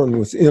sovereign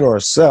within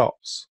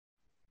ourselves.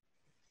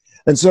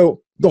 And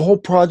so the whole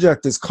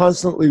project is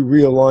constantly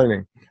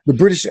realigning. The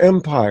British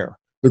Empire,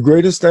 the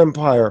greatest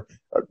empire,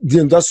 the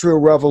Industrial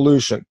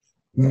Revolution,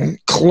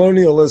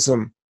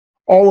 colonialism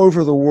all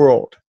over the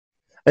world,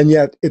 and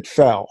yet it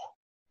fell.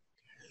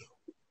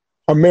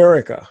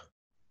 America,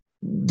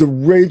 the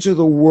rage of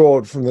the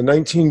world from the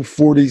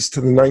 1940s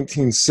to the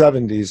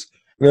 1970s,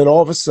 and then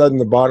all of a sudden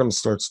the bottom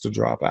starts to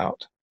drop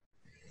out.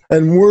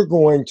 And we're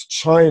going to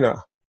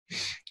China,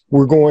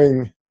 we're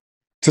going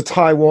to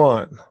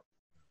Taiwan,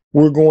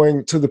 we're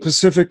going to the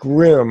Pacific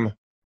Rim,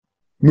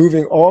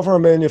 moving all of our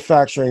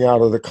manufacturing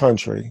out of the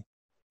country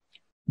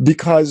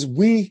because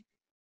we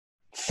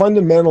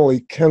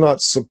fundamentally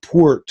cannot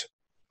support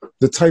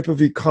the type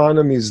of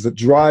economies that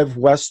drive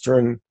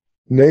Western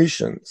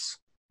nations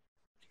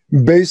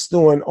based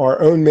on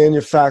our own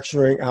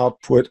manufacturing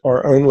output,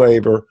 our own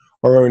labor,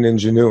 our own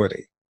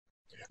ingenuity.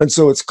 And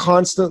so it's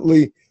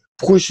constantly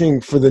pushing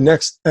for the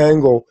next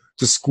angle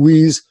to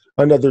squeeze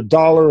another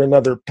dollar,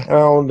 another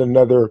pound,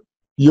 another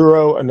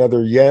euro,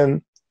 another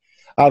yen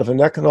out of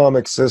an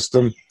economic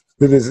system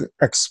that is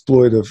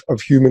exploitive of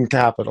human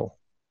capital.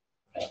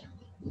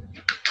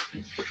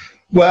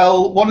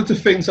 Well, one of the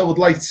things I would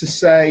like to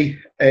say,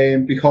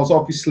 because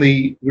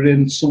obviously we're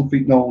in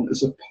something known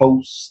as a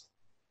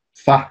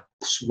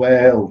post-facts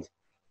world,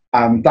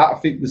 and that I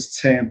think was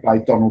termed by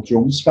Donald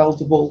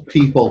Rumsfeld of all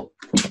people.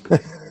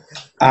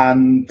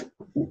 And,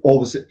 or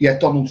was it, yeah,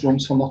 Donald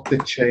Rumsfeld, not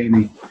Dick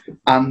Cheney.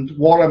 And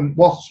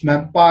what's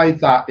meant by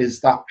that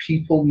is that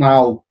people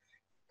now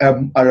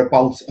are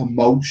about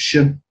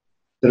emotion.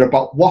 They're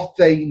about what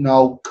they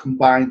know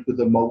combined with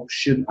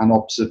emotion and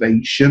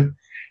observation.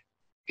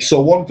 So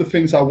one of the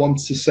things I want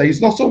to say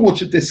is not so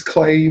much a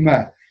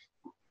disclaimer,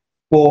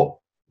 but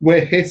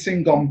we're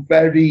hitting on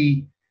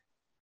very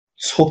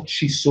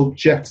touchy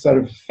subjects that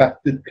have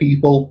affected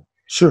people.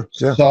 Sure,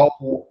 yeah.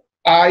 So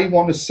I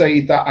want to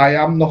say that I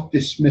am not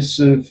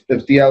dismissive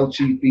of the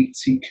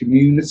LGBT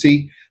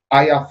community.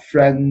 I have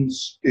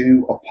friends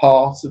who are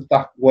part of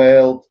that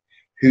world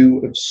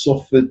who have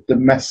suffered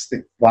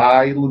domestic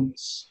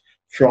violence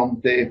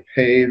from their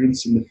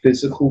parents in the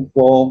physical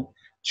form.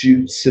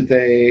 due to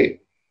their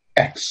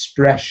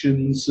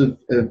expressions of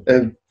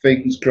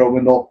things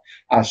growing up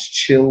as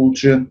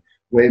children,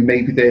 where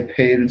maybe their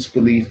parents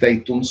believed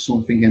they'd done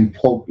something in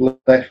public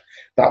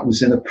that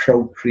was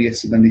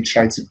inappropriate, and then they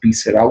tried to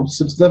beat it out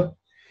of them.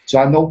 So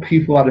I know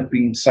people that have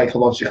been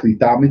psychologically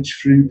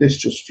damaged through this,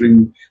 just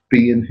through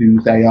being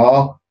who they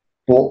are.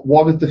 But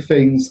one of the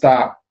things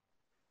that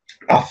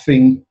I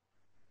think,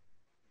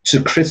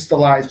 to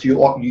crystallise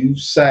what you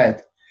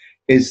said,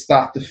 is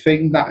that the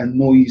thing that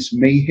annoys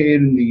me here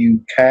in the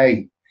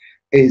UK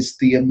is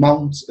the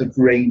amount of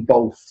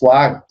rainbow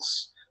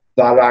flags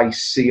that I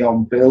see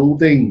on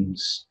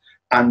buildings.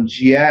 And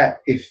yeah,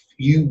 if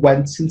you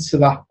went into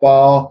that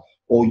bar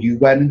or you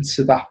went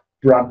into that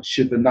branch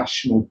of a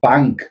national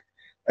bank,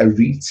 a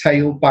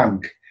retail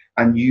bank,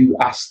 and you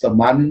asked the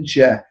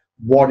manager,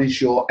 what is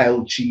your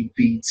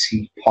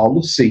LGBT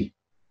policy?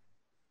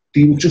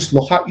 They will just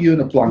look at you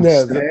in a blank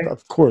stare.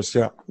 Of course,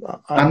 yeah.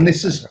 And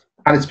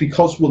it's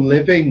because we're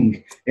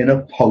living in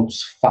a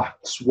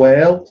post-facts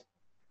world.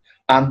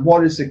 And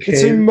what is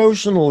It's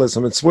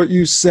emotionalism. It's what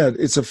you said.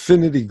 It's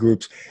affinity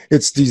groups.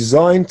 It's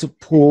designed to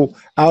pull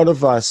out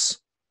of us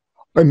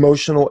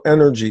emotional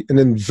energy and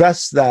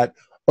invest that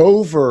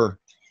over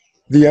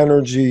the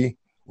energy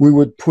we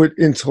would put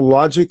into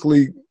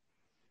logically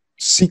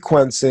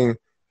sequencing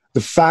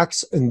the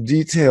facts and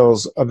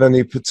details of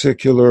any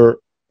particular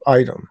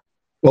item.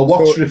 Well,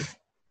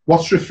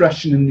 what's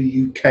refreshing in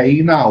the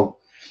UK now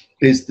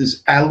is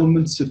there's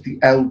elements of the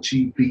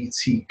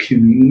LGBT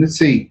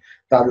community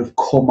that have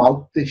come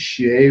out this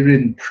year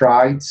in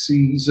Pride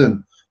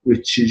season,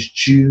 which is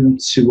June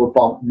to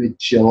about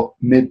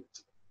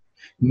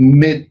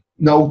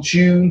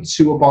June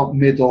to about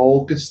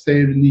mid-August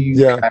here in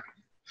the UK.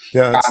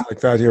 Yeah, it's like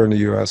that here in the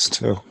US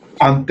too.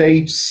 And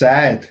they've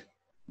said,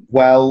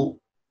 well,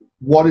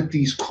 what are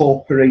these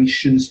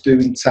corporations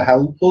doing to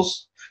help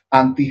us?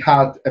 And they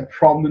had a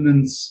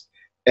prominent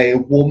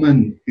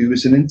woman who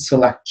was an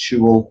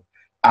intellectual,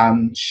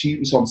 and she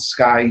was on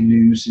Sky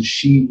News, and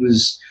she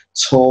was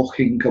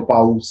talking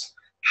about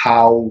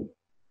how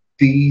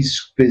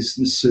these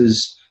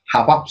businesses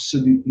have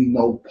absolutely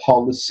no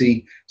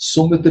policy.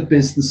 Some of the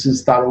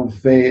businesses that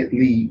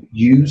overtly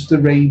use the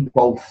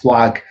rainbow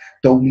flag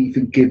don't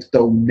even give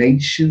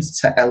donations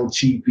to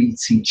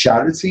LGBT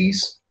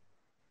charities.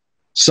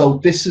 So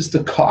this is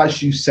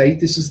as you say,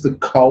 this is the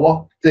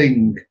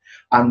co-opting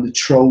and the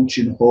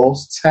Trojan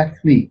horse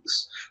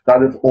techniques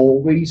that have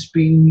always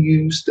been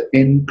used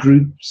in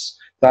groups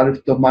that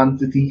have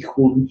demanded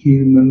equal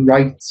human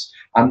rights.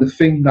 And the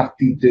thing that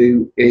they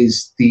do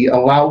is they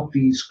allow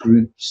these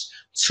groups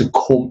to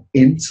come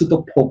into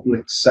the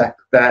public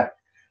sector.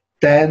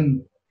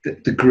 Then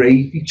the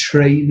gravy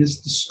train is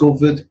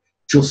discovered,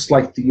 just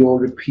like the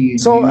European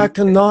It's all Union.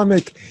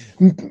 economic,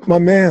 my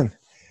man.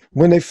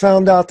 When they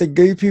found out that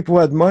gay people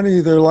had money,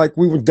 they're like,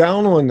 we were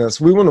down on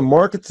this. We want to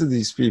market to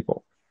these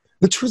people.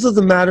 The truth of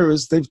the matter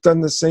is they've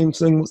done the same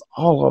thing with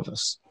all of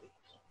us.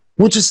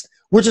 We're just,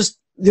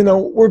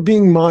 we're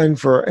being mined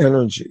for our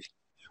energy.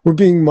 We're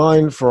being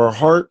mined for our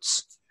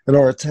hearts and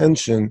our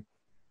attention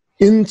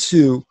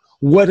into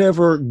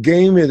whatever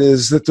game it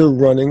is that they're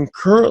running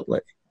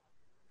currently.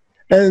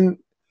 And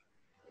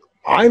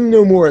I'm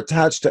no more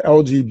attached to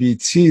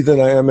LGBT than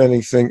I am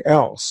anything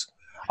else.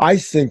 I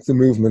think the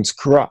movement's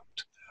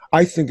corrupt.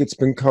 I think it's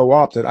been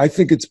co-opted. I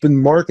think it's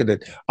been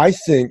marketed. I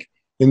think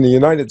in the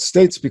United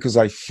States, because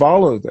I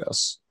follow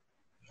this,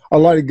 a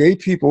lot of gay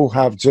people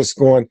have just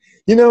gone,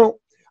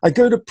 I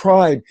go to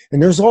Pride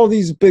and there's all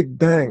these big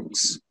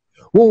banks.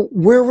 Well,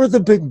 where were the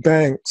big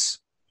banks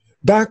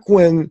back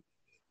when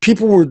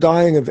people were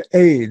dying of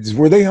AIDS?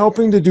 Were they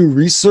helping to do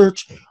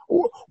research?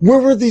 Where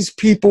were these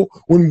people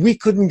when we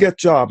couldn't get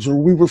jobs or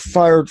we were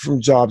fired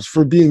from jobs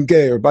for being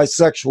gay or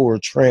bisexual or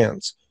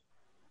trans?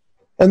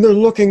 And they're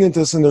looking at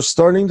this and they're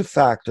starting to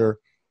factor,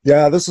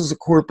 yeah, this is a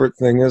corporate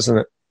thing, isn't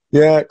it?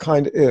 Yeah, it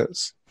kind of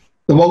is.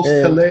 The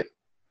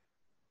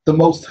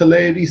most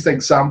hilarious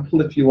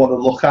example, if you want to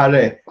look at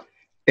it,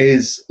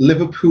 is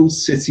Liverpool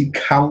City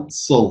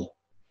Council,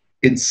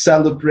 in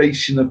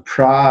celebration of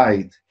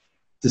Pride,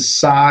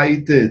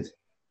 decided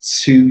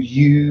to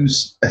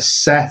use a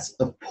set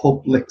of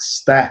public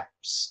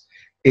steps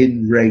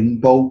in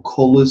rainbow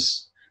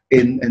colours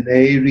in an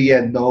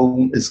area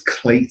known as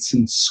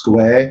Clayton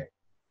Square.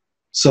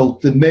 So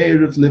the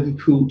mayor of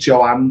Liverpool,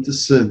 Joe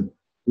Anderson,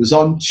 was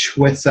on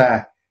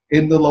Twitter,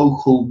 in the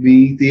local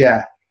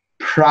media,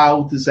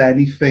 proud as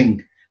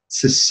anything,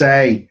 to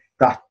say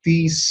that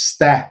these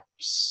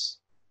steps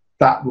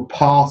that were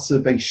part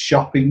of a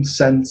shopping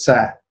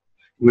centre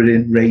were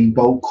in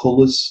rainbow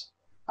colours.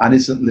 And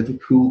isn't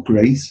Liverpool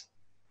great?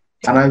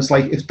 And I was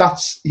like, if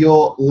that's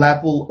your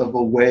level of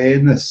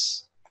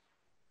awareness,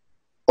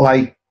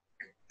 like,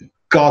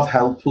 God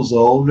help us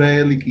all,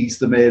 really. He's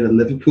the mayor of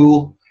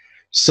Liverpool.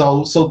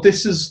 So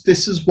this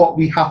is what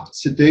we have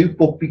to do.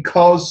 But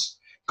because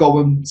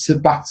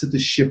back to the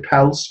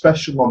Chappelle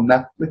special on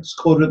Netflix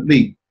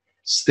currently,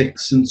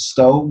 Sticks and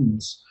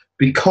Stones,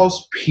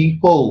 because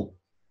people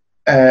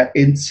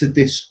into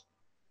this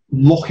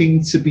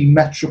looking to be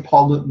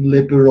metropolitan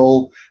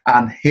liberal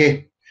and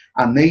hip,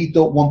 and they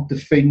don't want the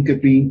finger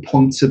being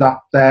pointed at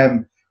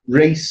them.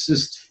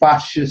 Racist,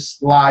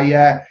 fascist,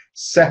 liar,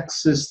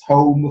 sexist,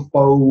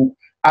 homophobe,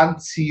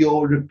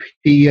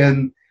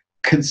 anti-European,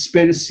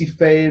 conspiracy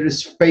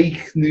theorist,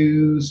 fake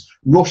news,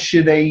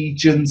 Russian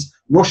agents,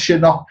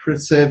 Russian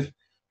operative.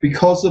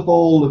 Because of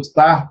all of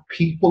that,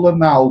 people are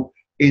now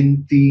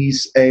in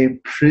these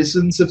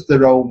prisons of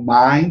their own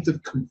mind,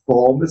 of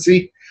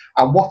conformity.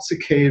 And what's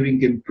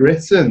occurring in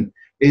Britain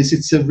is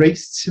it's a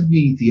race to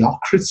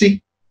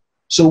mediocrity.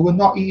 So we're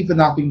not even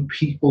having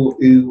people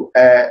who...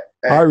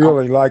 I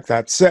really like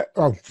that.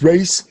 A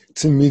race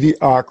to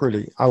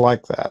mediocrity. I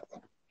like that.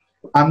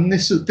 And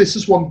this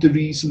is one of the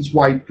reasons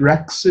why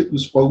Brexit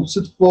was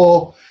voted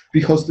for,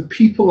 because the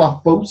people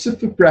that voted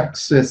for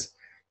Brexit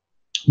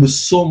were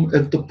some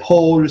of the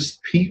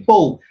poorest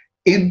people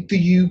in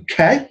the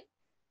UK.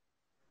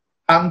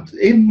 And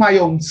in my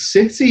own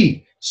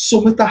city,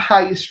 some of the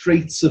highest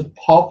rates of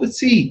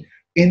poverty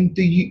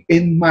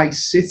in my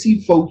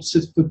city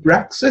voted for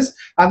Brexit.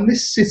 And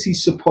this city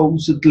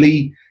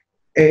supposedly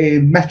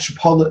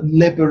metropolitan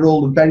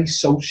liberal and very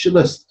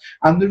socialist.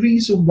 And the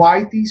reason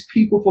why these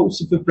people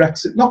voted for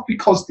Brexit, not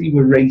because they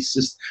were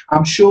racist,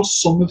 I'm sure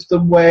some of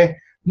them were,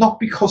 not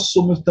because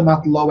some of them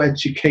had low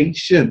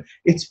education,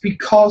 it's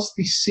because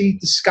they see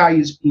the sky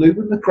is blue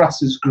and the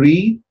grass is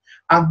green.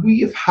 And we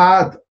have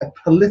had a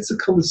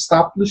political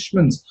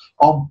establishment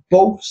on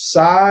both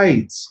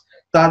sides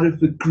that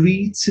have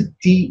agreed to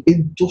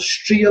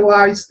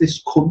deindustrialise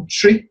this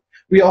country.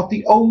 We are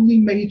the only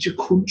major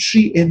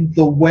country in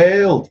the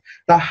world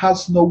that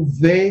has no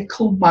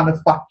vehicle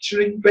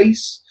manufacturing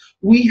base.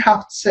 We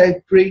have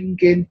to bring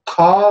in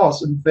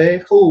cars and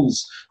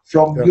vehicles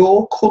from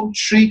your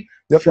country,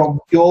 from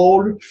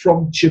Europe,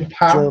 from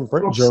Japan,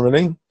 from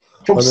Germany,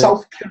 from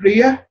South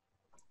Korea.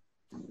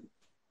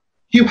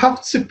 You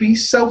have to be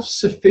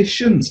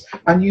self-sufficient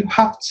and you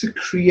have to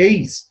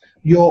create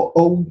your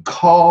own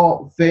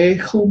car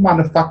vehicle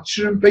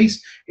manufacturing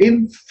base.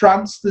 In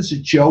France, there's a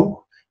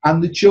joke,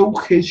 and the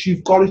joke is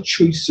you've got a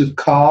choice of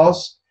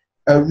cars,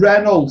 a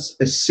Renault,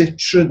 a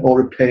Citroen,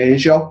 or a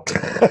Peugeot.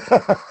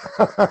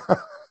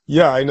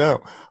 Yeah, I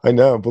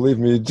know. Believe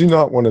me, you do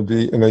not want to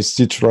be in a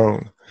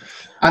Citroen.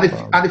 And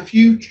if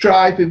you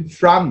drive in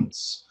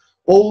France,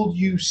 all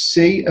you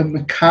see are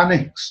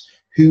mechanics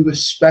who are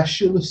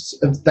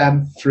specialists of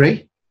them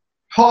three.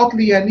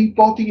 Hardly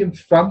anybody in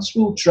France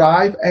will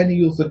drive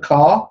any other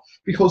car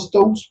because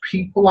those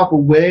people have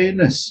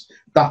awareness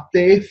that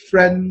their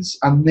friends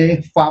and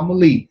their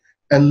family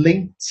are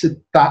linked to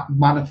that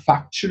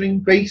manufacturing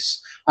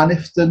base. And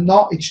if they're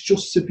not, it's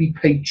just to be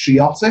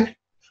patriotic.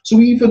 So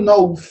even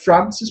though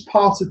France is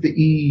part of the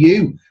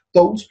EU,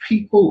 those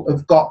people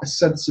have got a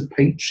sense of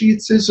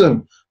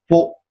patriotism,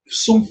 but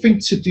something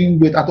to do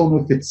with, I don't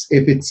know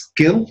if it's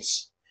guilt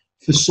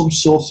for some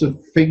sort of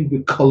thing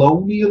with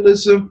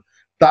colonialism,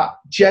 that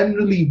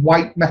generally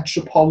white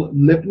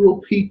metropolitan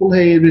liberal people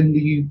here in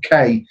the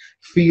UK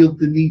feel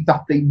the need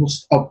that they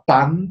must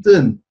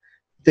abandon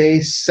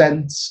their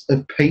sense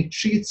of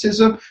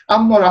patriotism.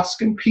 I'm not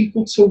asking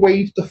people to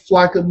wave the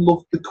flag and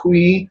love the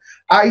Queen.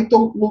 I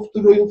don't love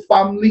the royal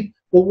family,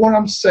 but what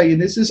I'm saying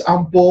is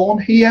I'm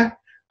born here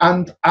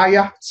and I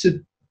have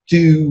to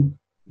do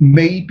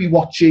maybe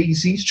what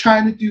Jay-Z's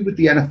trying to do with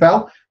the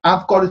NFL.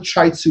 I've got to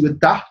try to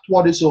adapt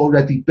what is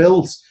already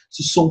built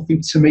to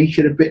something to make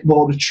it a bit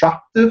more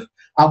attractive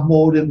and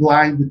more in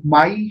line with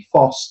my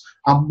ethos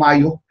and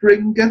my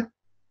upbringing.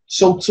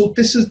 So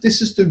this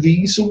is the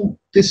reason,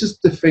 this is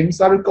the things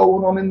that are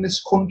going on in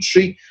this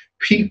country.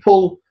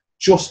 People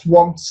just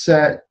want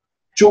to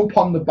jump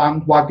on the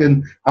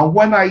bandwagon, and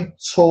when I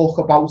talk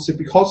about it,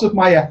 because of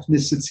my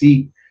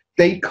ethnicity,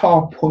 they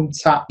can't point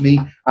at me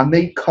and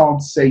they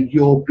can't say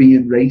you're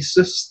being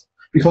racist.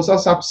 Because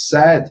as I've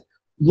said,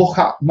 look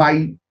at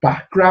my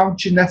background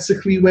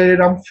genetically,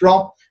 where I'm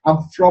from.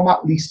 I'm from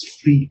at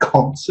least 3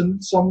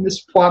 continents on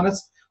this planet.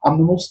 I'm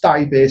the most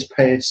diverse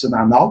person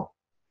I know.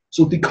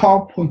 So they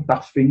can't point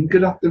that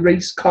finger at the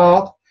race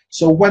card.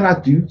 So when I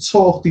do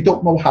talk, they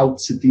don't know how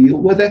to deal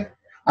with it.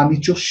 And they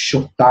just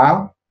shut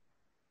down.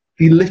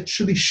 They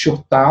literally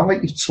shut down,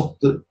 like you took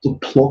the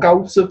plug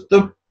out of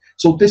them.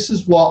 So this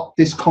is what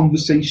this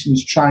conversation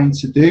is trying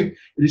to do.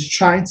 It is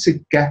trying to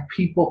get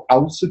people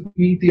out of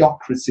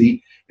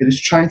mediocrity. It is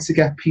trying to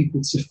get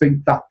people to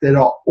think that there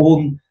are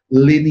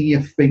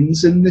unlinear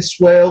things in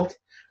this world,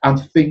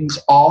 and things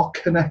are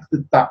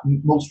connected that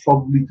most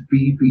probably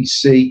the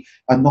BBC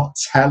are not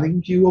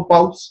telling you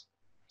about.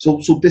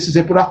 So this is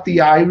it. But at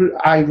the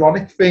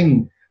ironic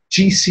thing,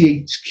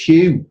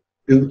 GCHQ,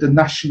 who are the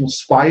National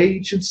Spy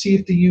Agency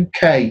of the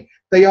UK,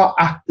 they are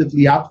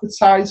actively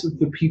advertising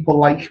for people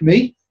like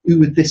me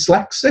who are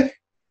dyslexic,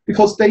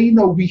 because they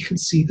know we can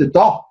see the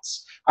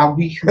dots and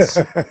we can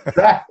see the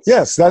threats.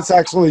 Yes, that's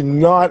actually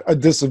not a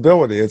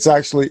disability. It's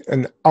actually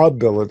an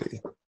ability.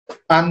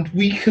 And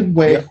we can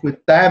work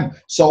with them.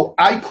 So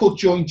I could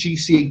join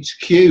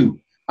GCHQ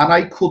and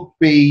I could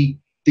be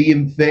the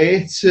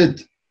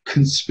inverted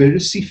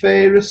conspiracy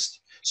theorist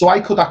So I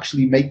could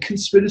actually make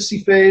conspiracy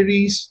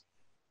theories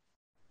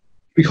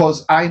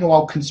because I know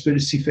how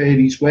conspiracy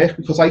theories work,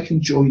 because I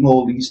can join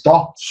all these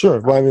dots. Sure.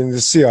 Well, I mean,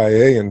 the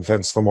CIA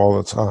invents them all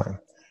the time.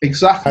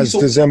 Exactly. As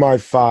does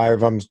MI5,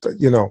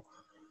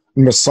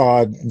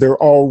 Mossad. They're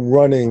all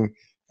running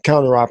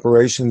counter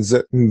operations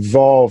that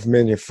involve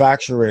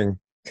manufacturing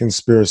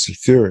conspiracy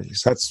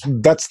theories. That's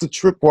the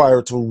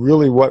tripwire to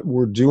really what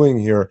we're doing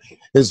here.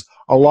 Is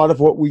a lot of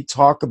what we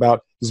talk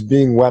about is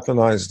being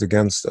weaponized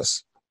against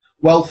us.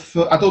 Well,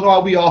 I don't know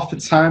how we are for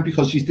time,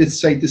 because you did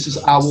say this is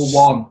hour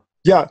one.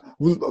 Yeah.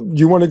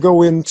 You want to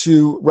go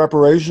into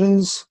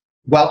reparations?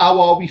 Well,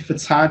 how are we for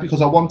time?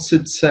 Because I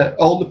wanted to,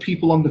 all the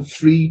people on the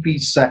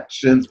freebie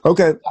section.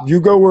 Okay, you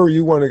go where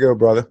you want to go,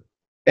 brother.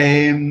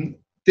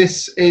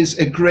 This is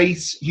a great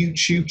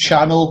YouTube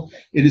channel.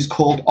 It is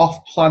called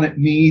OffPlanet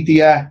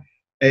Media.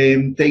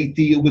 They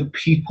deal with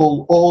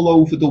people all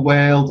over the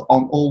world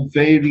on all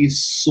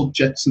various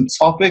subjects and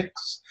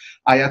topics.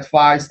 I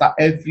advise that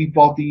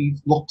everybody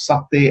looks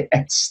at their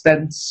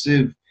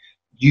extensive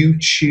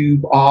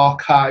YouTube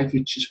archive,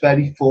 which is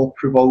very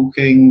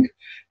thought-provoking,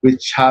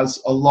 which has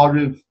a lot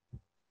of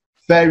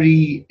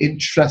very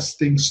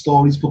interesting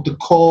stories. But the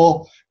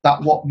core,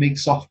 that what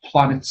makes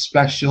OffPlanet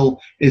special,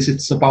 is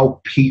it's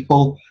about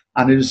people,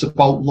 and it is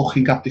about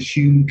looking at the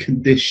human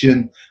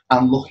condition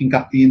and looking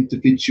at the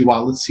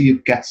individuality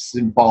of guests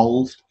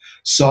involved.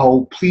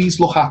 So please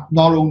look at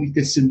not only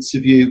this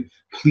interview,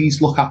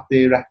 please look at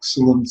their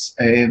excellent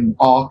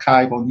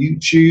archive on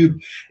YouTube.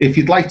 If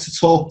you'd like to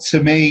talk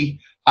to me,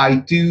 I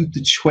do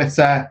the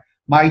Twitter.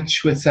 My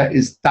Twitter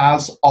is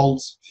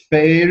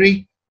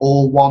DazAltTheory,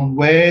 all one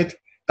word.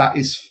 That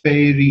is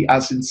theory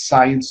as in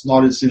science,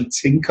 not as in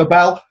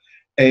Tinkerbell.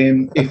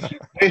 If you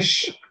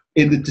wish,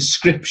 in the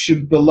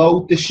description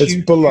below this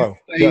YouTube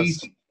page,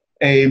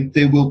 yes,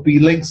 there will be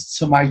links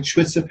to my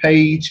Twitter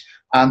page.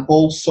 And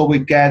also,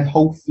 again,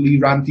 hopefully,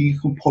 Randy, you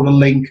can put a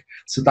link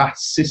to that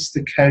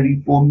Sister Keri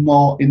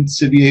Burnor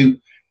interview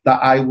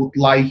that I would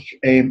like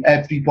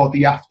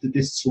everybody after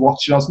this to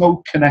watch. It has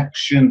no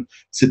connection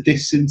to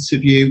this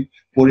interview,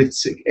 but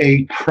it's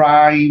a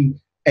prime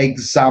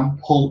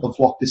example of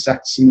what this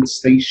excellent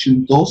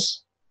station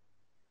does.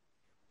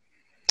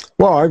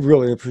 Well, I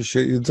really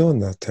appreciate you doing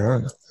that,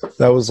 Darren.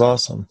 That was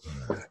awesome.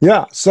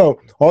 Yeah, so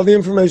all the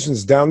information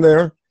is down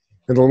there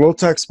in a little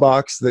text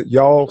box that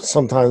y'all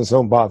sometimes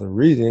don't bother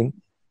reading,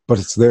 but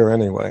it's there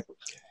anyway.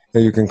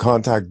 And you can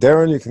contact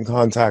Darren, you can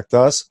contact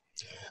us.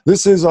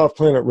 This is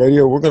OffPlanet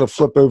Radio. We're going to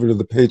flip over to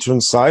the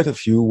Patreon side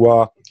if you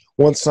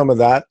want some of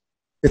that.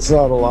 It's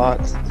not a lot.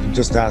 You're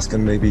just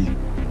asking maybe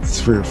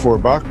 $3 or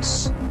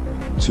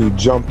 $4 to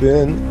jump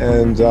in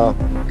and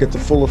get the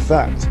full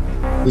effect.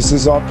 This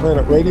is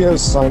OffPlanet Radio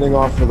signing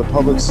off for the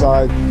public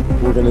side.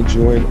 We're going to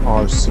join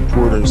our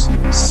supporters.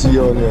 See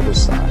you on the other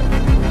side.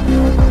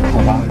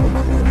 Bye-bye.